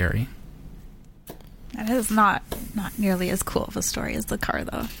is scary. That is not nearly as cool of a story as the car,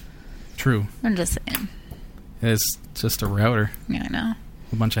 though. True. I'm just saying. It's just a router. Yeah, I know.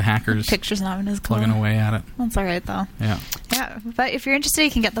 A bunch of hackers. Picture's not even as cool. Plugging away at it. That's all right, though. Yeah. Yeah, but if you're interested,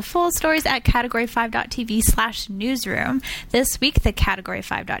 you can get the full stories at category5.tv/newsroom. This week, the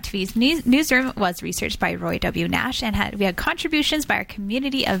category5.tv's newsroom was researched by Roy W. Nash, and we had contributions by our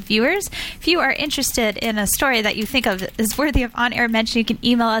community of viewers. If you are interested in a story that you think of is worthy of on-air mention, you can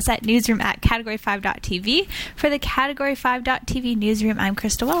email us at newsroom@category5.tv. For the Category5.tv newsroom, I'm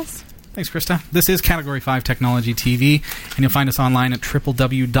Krista Wells. Thanks, Krista. This is Category 5 Technology TV, and you'll find us online at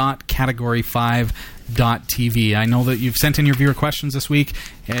www.category5.tv. I know that you've sent in your viewer questions this week.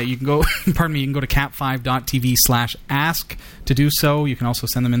 You can go, you can go to cat5.tv/ask to do so. You can also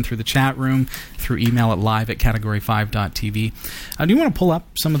send them in through the chat room, through email at live@category5.tv. Do you want to pull up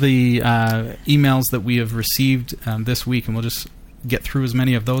some of the emails that we have received this week, and we'll just get through as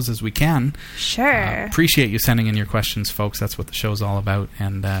many of those as we can. Sure. Appreciate you sending in your questions, folks. That's what the show's all about,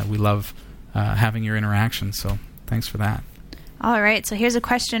 and we love having your interaction, so thanks for that. All right, so here's a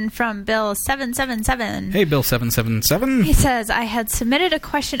question from Bill777. Hey, Bill777. He says, I had submitted a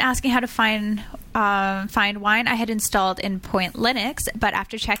question asking how to find Wine I had installed in Point Linux, but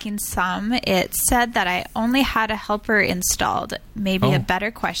after checking some, it said that I only had a helper installed. Maybe a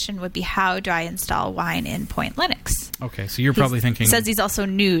better question would be, how do I install Wine in Point Linux? Okay, so you're probably thinking... He says he's also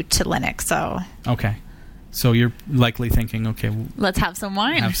new to Linux, so... Okay. So you're likely thinking, okay... Let's have some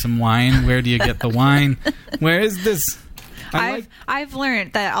wine. Have some wine. Where do you get the wine? Where is this? I've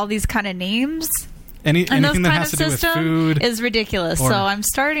learned that all these kind of names... Anything that has to do with food is ridiculous, so I'm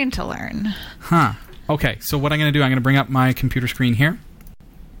starting to learn. Huh. Okay, so what I'm going to do, I'm going to bring up my computer screen here.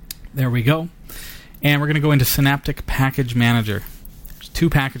 There we go. And we're going to go into Synaptic Package Manager. There's 2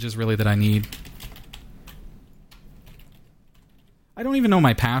 packages, really, that I need. I don't even know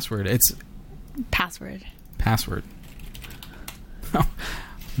my password. It's... Password.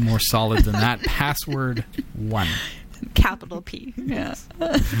 More solid than that. Password 1. Capital P. Yeah.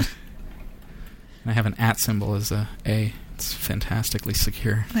 I have an @ symbol as a A. It's fantastically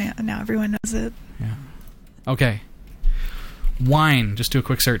secure. Yeah, now everyone knows it. Yeah. Okay. Wine. Just do a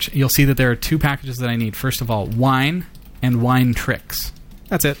quick search. You'll see that there are 2 packages that I need. First of all, Wine and Wine Tricks.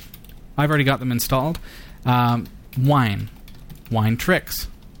 That's it. I've already got them installed. Wine Tricks.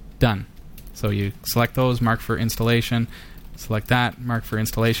 Done. So you select those, mark for installation. Select that, mark for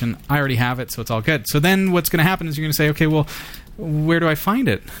installation. I already have it, so it's all good. So then what's going to happen is you're going to say, okay, well, where do I find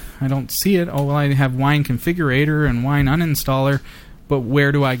it? I don't see it. Oh, well, I have Wine Configurator and Wine Uninstaller, but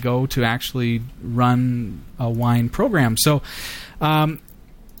where do I go to actually run a Wine program? So what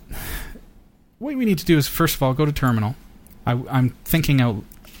we need to do is, first of all, go to Terminal. I'm thinking out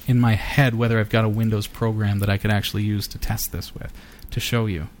in my head whether I've got a Windows program that I could actually use to test this with, to show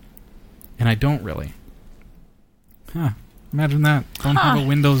you. And I don't really. Imagine that. Don't have a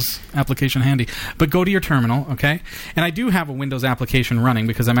Windows application handy. But go to your terminal, okay? And I do have a Windows application running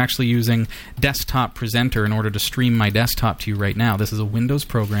because I'm actually using Desktop Presenter in order to stream my desktop to you right now. This is a Windows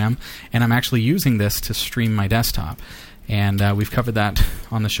program, and I'm actually using this to stream my desktop. And we've covered that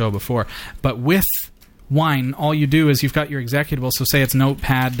on the show before. But with Wine, all you do is you've got your executable, so say it's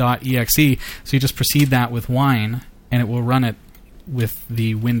notepad.exe, so you just proceed that with Wine, and it will run it with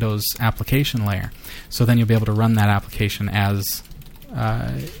the Windows application layer. So then you'll be able to run that application as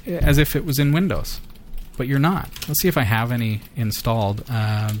if it was in Windows. But you're not. Let's see if I have any installed.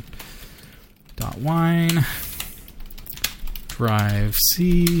 .wine, drive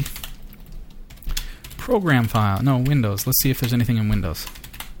C, program file. No, Windows. Let's see if there's anything in Windows.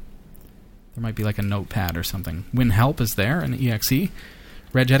 There might be like a notepad or something. WinHelp is there, an exe.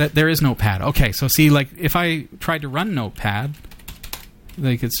 Regedit, there is notepad. Okay, so see, like, if I tried to run notepad,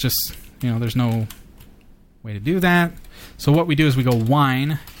 like, it's just, there's no way to do that. So what we do is we go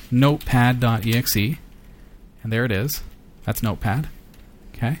wine notepad.exe, and there it is. That's notepad.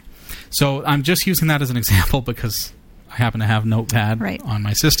 Okay. So I'm just using that as an example because I happen to have notepad on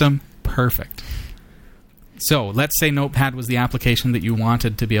my system. Perfect. So let's say Notepad was the application that you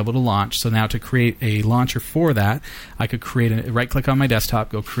wanted to be able to launch. So now to create a launcher for that, I could right-click on my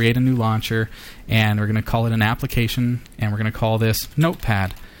desktop, go create a new launcher, and we're going to call it an application, and we're going to call this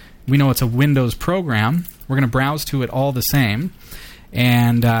Notepad. We know it's a Windows program. We're going to browse to it all the same.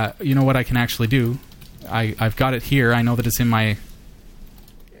 And you know what I can actually do? I've got it here. I know that it's in my...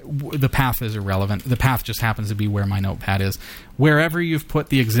 The path is irrelevant. The path just happens to be where my Notepad is. Wherever you've put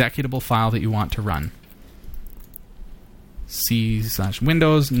the executable file that you want to run.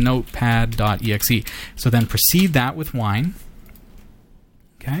 C/Windows notepad.exe. So then proceed that with Wine.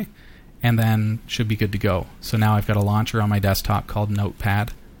 Okay? And then should be good to go. So now I've got a launcher on my desktop called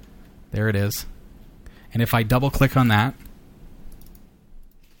Notepad. There it is. And if I double click on that,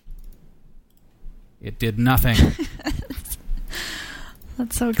 it did nothing.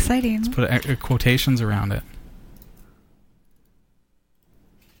 That's so exciting. Let's put quotations around it.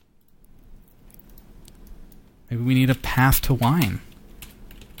 Maybe we need a path to Wine.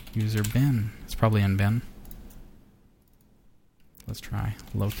 User bin. It's probably in bin. Let's try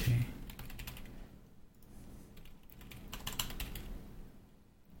locate.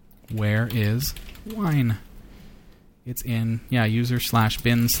 Where is Wine? It's in,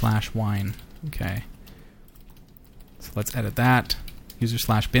 user/bin/wine. Okay. So let's edit that.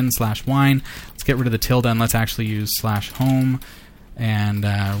 User/bin/wine. Let's get rid of the tilde and let's actually use /home and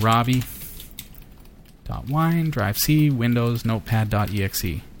Robbie. .wine, drive C, Windows,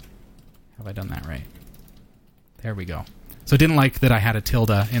 notepad.exe. Have I done that right? There we go. So it didn't like that I had a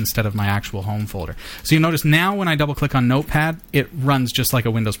tilde instead of my actual home folder. So you notice now when I double-click on Notepad, it runs just like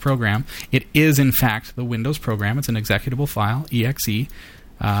a Windows program. It is, in fact, the Windows program. It's an executable file, exe.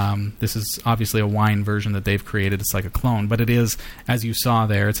 This is obviously a Wine version that they've created. It's like a clone, but it is, as you saw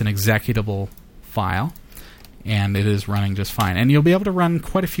there, it's an executable file, and it is running just fine. And you'll be able to run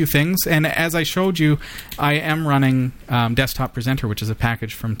quite a few things. And as I showed you, I am running Desktop Presenter, which is a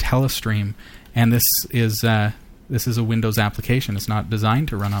package from Telestream, and this is a Windows application. It's not designed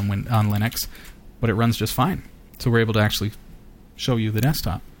to run on Linux, but it runs just fine. So we're able to actually show you the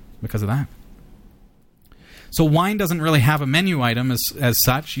desktop because of that. So Wine doesn't really have a menu item as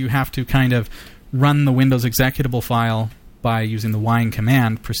such. You have to kind of run the Windows executable file by using the Wine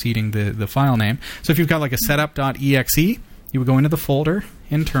command preceding the file name. So if you've got like a setup.exe, you would go into the folder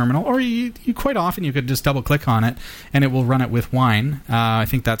in Terminal, or you quite often you could just double-click on it, and it will run it with Wine. I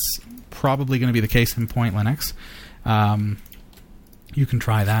think that's probably going to be the case in Point Linux. You can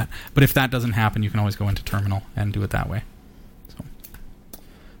try that. But if that doesn't happen, you can always go into Terminal and do it that way. So,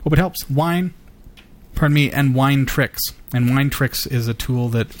 hope it helps. Wine, and Wine Tricks. And Wine Tricks is a tool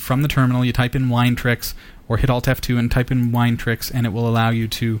that from the terminal you type in Wine Tricks or hit Alt F2 and type in Wine Tricks, and it will allow you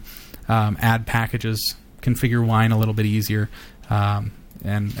to add packages, configure Wine a little bit easier, and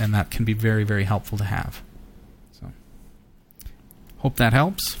that can be very, very helpful to have. So, hope that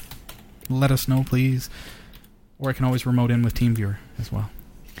helps. Let us know, please. Or I can always remote in with TeamViewer as well.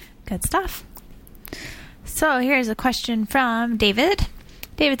 Good stuff. So here's a question from David.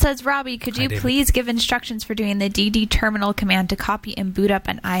 David says, Robbie, could you please give instructions for doing the dd terminal command to copy and boot up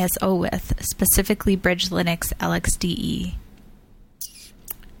an ISO with, specifically Bridge Linux LXDE?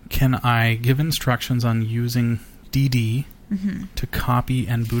 Can I give instructions on using dd to copy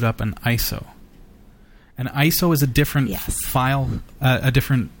and boot up an ISO? An ISO is a different file, a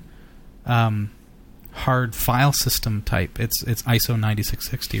different hard file system type. It's ISO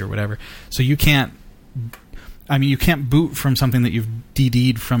 9660 or whatever. So you can't boot from something that you've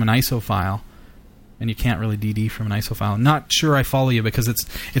DD'd from an ISO file, and you can't really DD from an ISO file. Not sure I follow you, because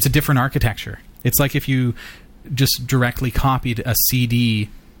it's a different architecture. It's like if you just directly copied a CD,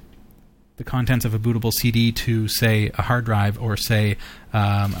 the contents of a bootable CD, to, say, a hard drive or, say,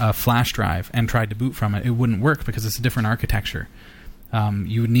 a flash drive, and tried to boot from it. It wouldn't work because it's a different architecture.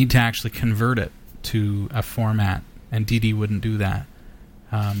 You would need to actually convert it to a format, and DD wouldn't do that.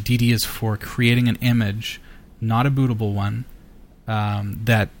 DD is for creating an image, not a bootable one,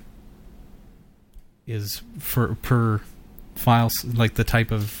 that is per files, like the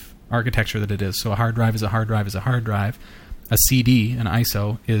type of architecture that it is. So a hard drive is a hard drive is a hard drive. A CD, an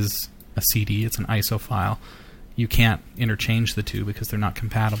ISO, is a CD. It's an ISO file. You can't interchange the two because they're not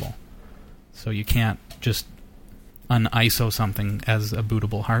compatible. So you can't just un-ISO something as a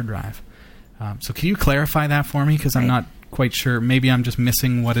bootable hard drive. So can you clarify that for me? Because I'm not quite sure. Maybe I'm just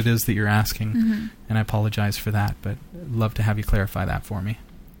missing what it is that you're asking, and I apologize for that, but I'd love to have you clarify that for me.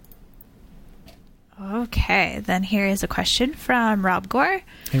 Okay, then here is a question from Rob Gore.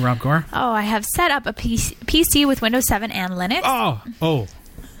 Hey, Rob Gore. Oh, I have set up a PC with Windows 7 and Linux. Oh.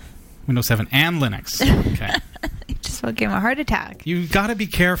 Windows 7 and Linux. Okay. Just gave him a heart attack. You got to be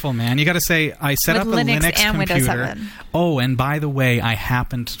careful, man. You got to say, I set up a Linux and computer. Windows 7. Oh, and by the way, I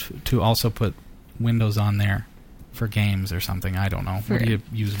happened to also put Windows on there for games or something. I don't know. What do you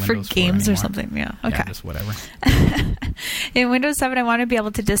use Windows for games anymore? Or something, yeah. Okay. Yeah, just whatever. In Windows 7, I want to be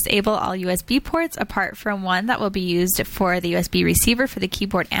able to disable all USB ports apart from one that will be used for the USB receiver for the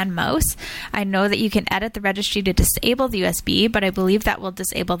keyboard and mouse. I know that you can edit the registry to disable the USB, but I believe that will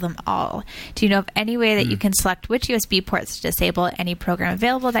disable them all. Do you know of any way that you can select which USB ports to disable any program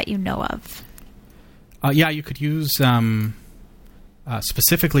available that you know of? Yeah, you could use,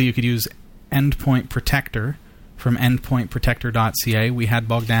 specifically, you could use Endpoint Protector from endpointprotector.ca. We had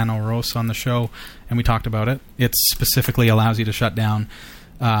Bogdan Oros on the show, and we talked about it. It specifically allows you to shut down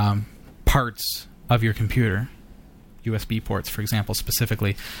parts of your computer, USB ports, for example,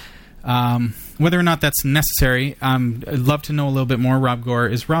 specifically. Whether or not that's necessary, I'd love to know a little bit more. Rob Gore,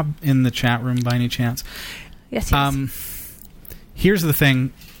 is Rob in the chat room by any chance? Yes, he is. Here's the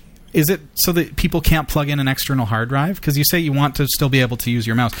thing. Is it so that people can't plug in an external hard drive? Because you say you want to still be able to use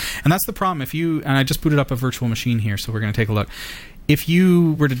your mouse. And that's the problem. And I just booted up a virtual machine here, so we're going to take a look. If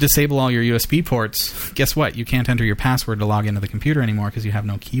you were to disable all your USB ports, guess what? You can't enter your password to log into the computer anymore because you have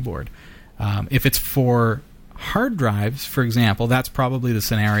no keyboard. If it's for hard drives, for example, that's probably the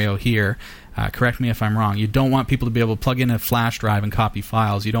scenario here. Correct me if I'm wrong. You don't want people to be able to plug in a flash drive and copy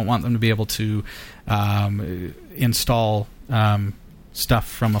files. You don't want them to be able to install stuff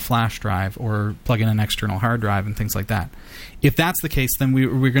from a flash drive or plug in an external hard drive and things like that. If that's the case, then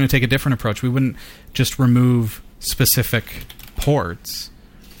we're going to take a different approach. We wouldn't just remove specific ports,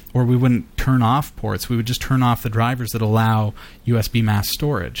 or we wouldn't turn off ports. We would just turn off the drivers that allow USB mass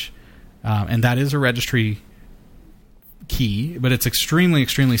storage. And that is a registry key, but it's extremely,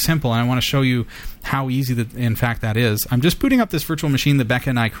 extremely simple. And I want to show you how easy that, in fact, that is. I'm just booting up this virtual machine that Becca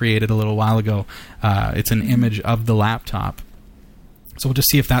and I created a little while ago. It's an image of the laptop. So we'll just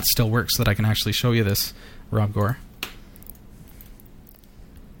see if that still works so that I can actually show you this, Rob Gore.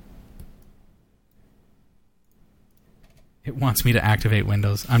 It wants me to activate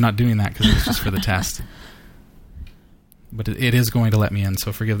Windows. I'm not doing that because it's just for the test. But it is going to let me in,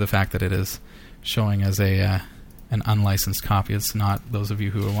 so forgive the fact that it is showing as an unlicensed copy. It's not. Those of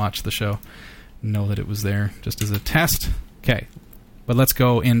you who watch the show know that it was there just as a test. Okay, but let's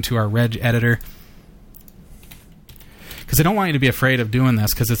go into our reg editor, because I don't want you to be afraid of doing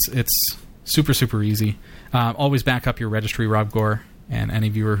this, because it's super, super easy. Always back up your registry, Rob Gore, and any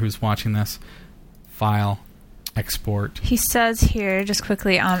viewer who's watching this. File, export. He says here, just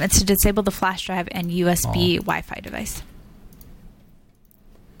quickly, it's to disable the flash drive and USB Wi-Fi device.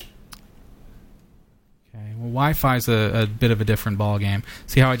 Okay, well, Wi-Fi is a bit of a different ball game.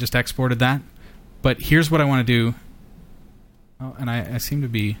 See how I just exported that? But here's what I want to do. Oh, and I seem to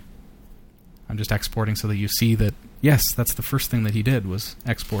be... I'm just exporting so that you see that, yes, that's the first thing that he did, was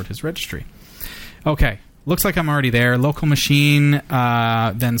export his registry. Okay, looks like I'm already there. Local machine,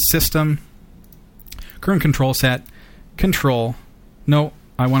 then system, current control set, control. No,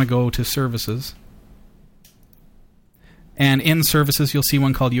 I want to go to services. And in services, you'll see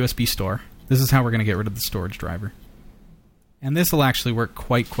one called USB store. This is how we're going to get rid of the storage driver. And this will actually work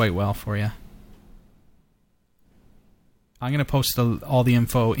quite well for you. I'm going to post all the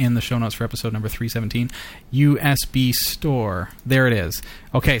info in the show notes for episode number 317. USB store. There it is.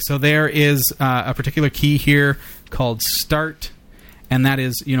 Okay, so there is a particular key here called start. And that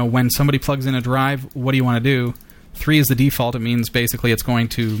is, when somebody plugs in a drive, what do you want to do? 3 is the default. It means basically it's going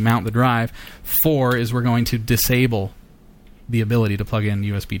to mount the drive. 4 is we're going to disable the ability to plug in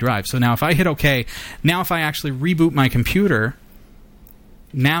USB drive. So now if I hit OK, now if I actually reboot my computer,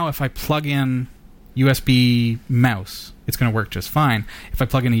 now if I plug in USB mouse, it's going to work just fine. If I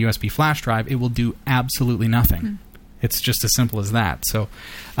plug in a USB flash drive, it will do absolutely nothing. It's just as simple as that. So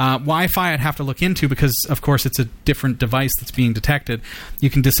Wi-Fi I'd have to look into, because, of course, it's a different device that's being detected. You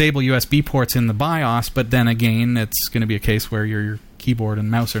can disable USB ports in the BIOS, but then again, it's going to be a case where your keyboard and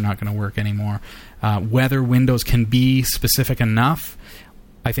mouse are not going to work anymore. Whether Windows can be specific enough,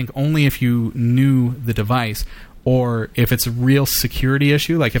 I think only if you knew the device, or if it's a real security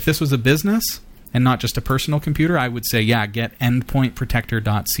issue. Like if this was a business and not just a personal computer, I would say, yeah, get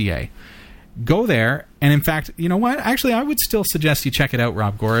endpointprotector.ca. Go there, and in fact, you know what? Actually, I would still suggest you check it out,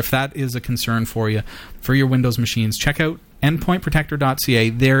 Rob Gore. If that is a concern for you, for your Windows machines, check out endpointprotector.ca.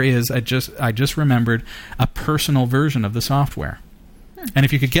 There is, I just remembered, a personal version of the software. And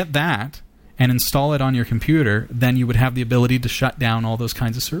if you could get that and install it on your computer, then you would have the ability to shut down all those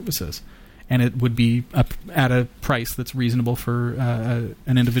kinds of services. And it would be at a price that's reasonable for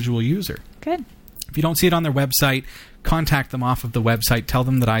an individual user. Good. If you don't see it on their website, contact them off of the website. Tell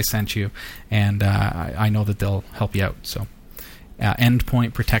them that I sent you, and I know that they'll help you out. So,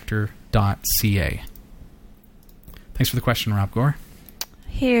 endpointprotector.ca. Thanks for the question, Rob Gore.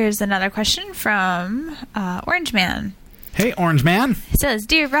 Here's another question from Orange Man. Hey, Orange Man. It says,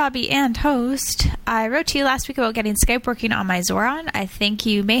 Dear Robbie and host, I wrote to you last week about getting Skype working on my Zoran. I think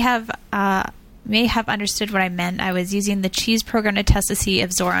you may have understood what I meant. I was using the Cheese program to test to see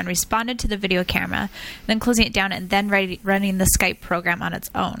if Zoran responded to the video camera, then closing it down and then running the Skype program on its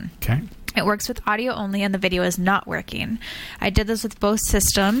own. Okay. It works with audio only and the video is not working. I did this with both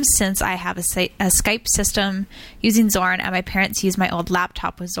systems since I have a Skype system using Zoran and my parents use my old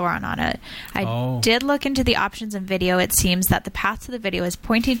laptop with Zoran on it. I did look into the options in video. It seems that the path to the video is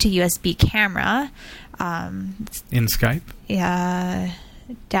pointing to USB camera. In Skype? Yeah.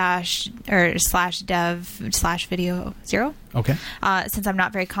 /dev/video 0. Okay. Since I'm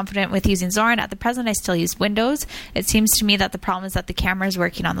not very confident with using Zoran at the present, I still use Windows. It seems to me that the problem is that the camera is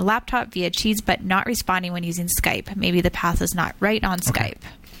working on the laptop via Cheese, but not responding when using Skype. Maybe the path is not right on Skype.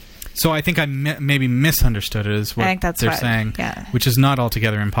 So I think I maybe misunderstood it, is what I think that's they're saying, which is not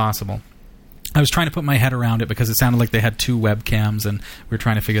altogether impossible. I was trying to put my head around it because it sounded like they had 2 webcams, and we were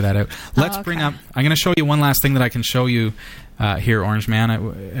trying to figure that out. Let's bring up... I'm going to show you one last thing that I can show you here, Orange Man.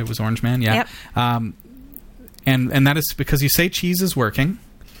 It was Orange Man, yeah. Yep. And that is because you say Cheese is working.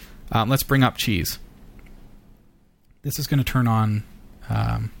 Let's bring up Cheese. This is going to turn on...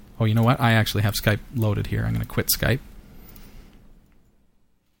 you know what? I actually have Skype loaded here. I'm going to quit Skype.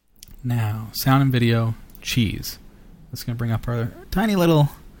 Now, sound and video, Cheese. That's going to bring up our tiny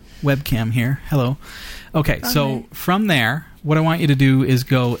little webcam here. Hello. Okay, so from there, what I want you to do is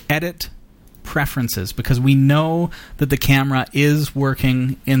go edit preferences, because we know that the camera is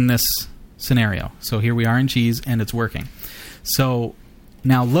working in this scenario. So here we are in Cheese, and it's working. So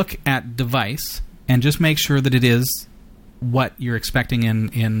now look at device, and just make sure that it is what you're expecting in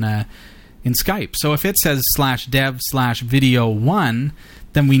Skype. So if it says /dev/video1,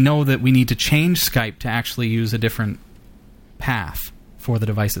 then we know that we need to change Skype to actually use a different path for the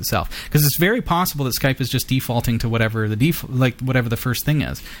device itself, because it's very possible that Skype is just defaulting to whatever whatever the first thing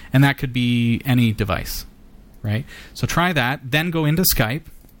is, and that could be any device, right? So try that, then go into Skype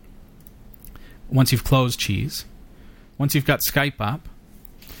once you've closed Cheese. Once you've got Skype up,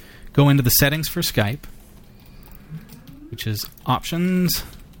 go into the settings for Skype, which is options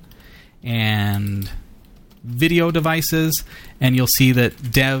and video devices, and you'll see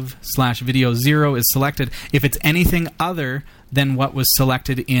that dev/video0 is selected. If it's anything other than what was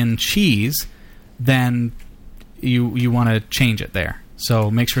selected in Cheese, then you want to change it there.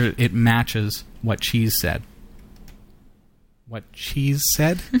 So make sure it matches what Cheese said. What Cheese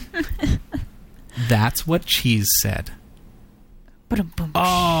said? That's what Cheese said. Oh,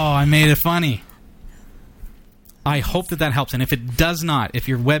 I made it funny. I hope that helps. And if it does not, if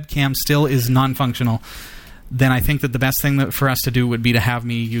your webcam still is non-functional, then I think that the best thing for us to do would be to have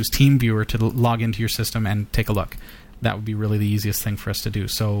me use TeamViewer to log into your system and take a look. That would be really the easiest thing for us to do.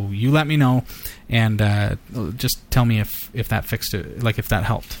 So you let me know, and just tell me if that fixed it, like if that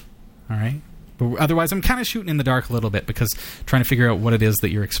helped. All right? But otherwise, I'm kind of shooting in the dark a little bit, because trying to figure out what it is that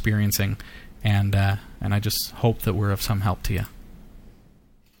you're experiencing, and I just hope that we're of some help to you.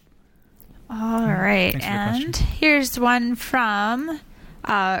 All right, and here's one from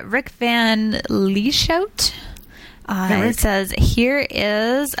Rick Van Leeshout. Hey, it says, here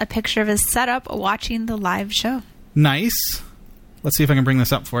is a picture of his setup watching the live show. Nice. Let's see if I can bring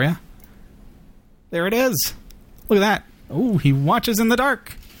this up for you. There it is. Look at that. Oh, he watches in the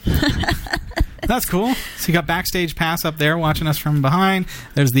dark. That's cool. So you got Backstage Pass up there watching us from behind.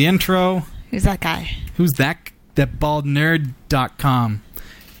 There's the intro. Who's that guy? Who's that? Thatbaldnerd.com.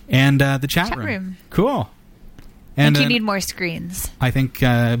 And the chat room. Cool. And I think you need more screens. I think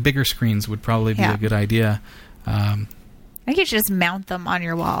bigger screens would probably be a good idea. I think you should just mount them on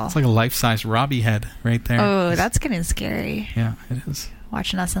your wall. It's like a life-size Robbie head right there. Oh, that's getting scary. Yeah, it is.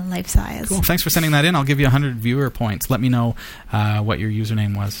 Watching us in life-size. Cool. Thanks for sending that in. I'll give you 100 viewer points. Let me know what your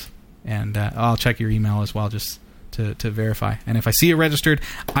username was. And I'll check your email as well, just to verify. And if I see it registered,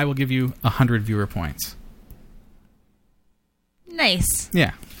 I will give you 100 viewer points. Nice.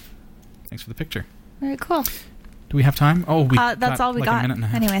 Yeah. Thanks for the picture. Very cool. Do we have time? Oh, that's all we got. A minute and a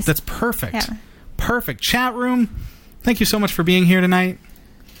half. Anyways. That's perfect. Yeah. Perfect. Chat room, thank you so much for being here tonight.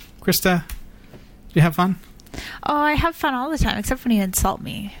 Krista, did you have fun? Oh, I have fun all the time, except when you insult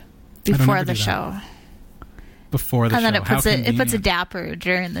me before the show. Before the show. And then it puts a dapper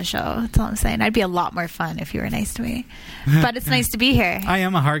during the show. That's all I'm saying. I'd be a lot more fun if you were nice to me. But it's nice to be here. I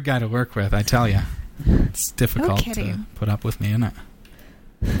am a hard guy to work with, I tell you. It's difficult to put up with me, isn't it?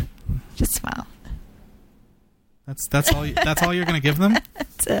 Just smile. That's all. That's all you're going to give them.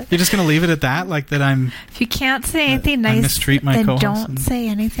 That's it. You're just going to leave it at that, like that. If you can't say anything nice, mistreat my then co-host don't say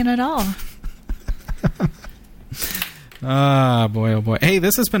anything at all. Ah, boy, oh boy. Hey,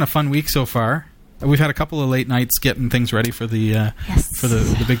 this has been a fun week so far. We've had a couple of late nights getting things ready for the for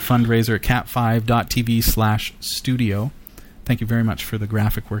the big fundraiser at cat5.tv/studio. Thank you very much for the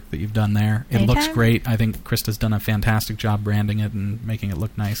graphic work that you've done there. It looks great. I think Krista's done a fantastic job branding it and making it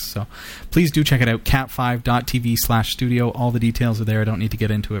look nice. So please do check it out, cat5.tv/studio. All the details are there. I don't need to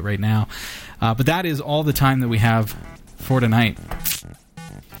get into it right now. But that is all the time that we have for tonight.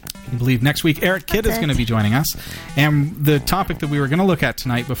 I believe next week Eric Kidd is going to be joining us, and the topic that we were going to look at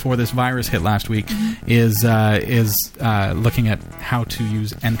tonight before this virus hit last week is looking at how to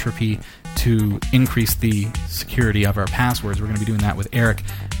use entropy to increase the security of our passwords. We're going to be doing that with Eric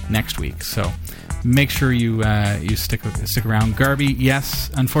next week, so make sure you stick around. Garby, yes,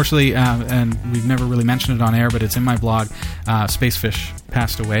 unfortunately, and we've never really mentioned it on air, but it's in my blog. Spacefish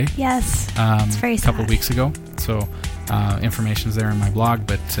passed away. Yes, it's very sad. A couple of weeks ago, so information's there in my blog.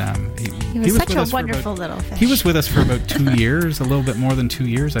 But he was such a wonderful little fish. He was with us for about 2 years, a little bit more than 2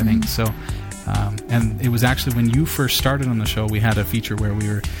 years, I think. So, and it was actually when you first started on the show, we had a feature where we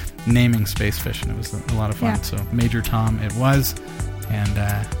were naming Spacefish, and it was a lot of fun. Yeah. So Major Tom it was, and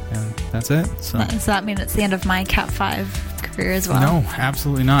that's it. So does that mean it's the end of my Cat 5 career as well? No,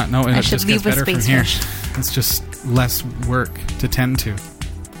 absolutely not. No, and it just gets better from here. It's just less work to tend to.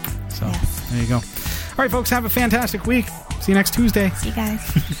 So There you go. All right, folks, have a fantastic week. See you next Tuesday. See you guys.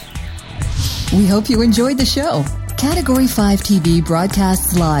 We hope you enjoyed the show. Category 5 TV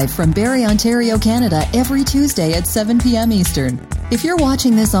broadcasts live from Barrie, Ontario, Canada every Tuesday at 7 p.m. Eastern. If you're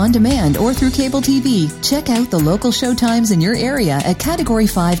watching this on demand or through cable TV, check out the local showtimes in your area at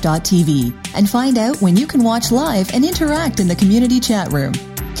category5.tv and find out when you can watch live and interact in the community chat room.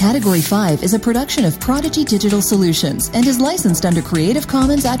 Category 5 is a production of Prodigy Digital Solutions and is licensed under Creative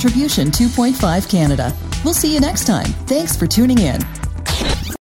Commons Attribution 2.5 Canada. We'll see you next time. Thanks for tuning in.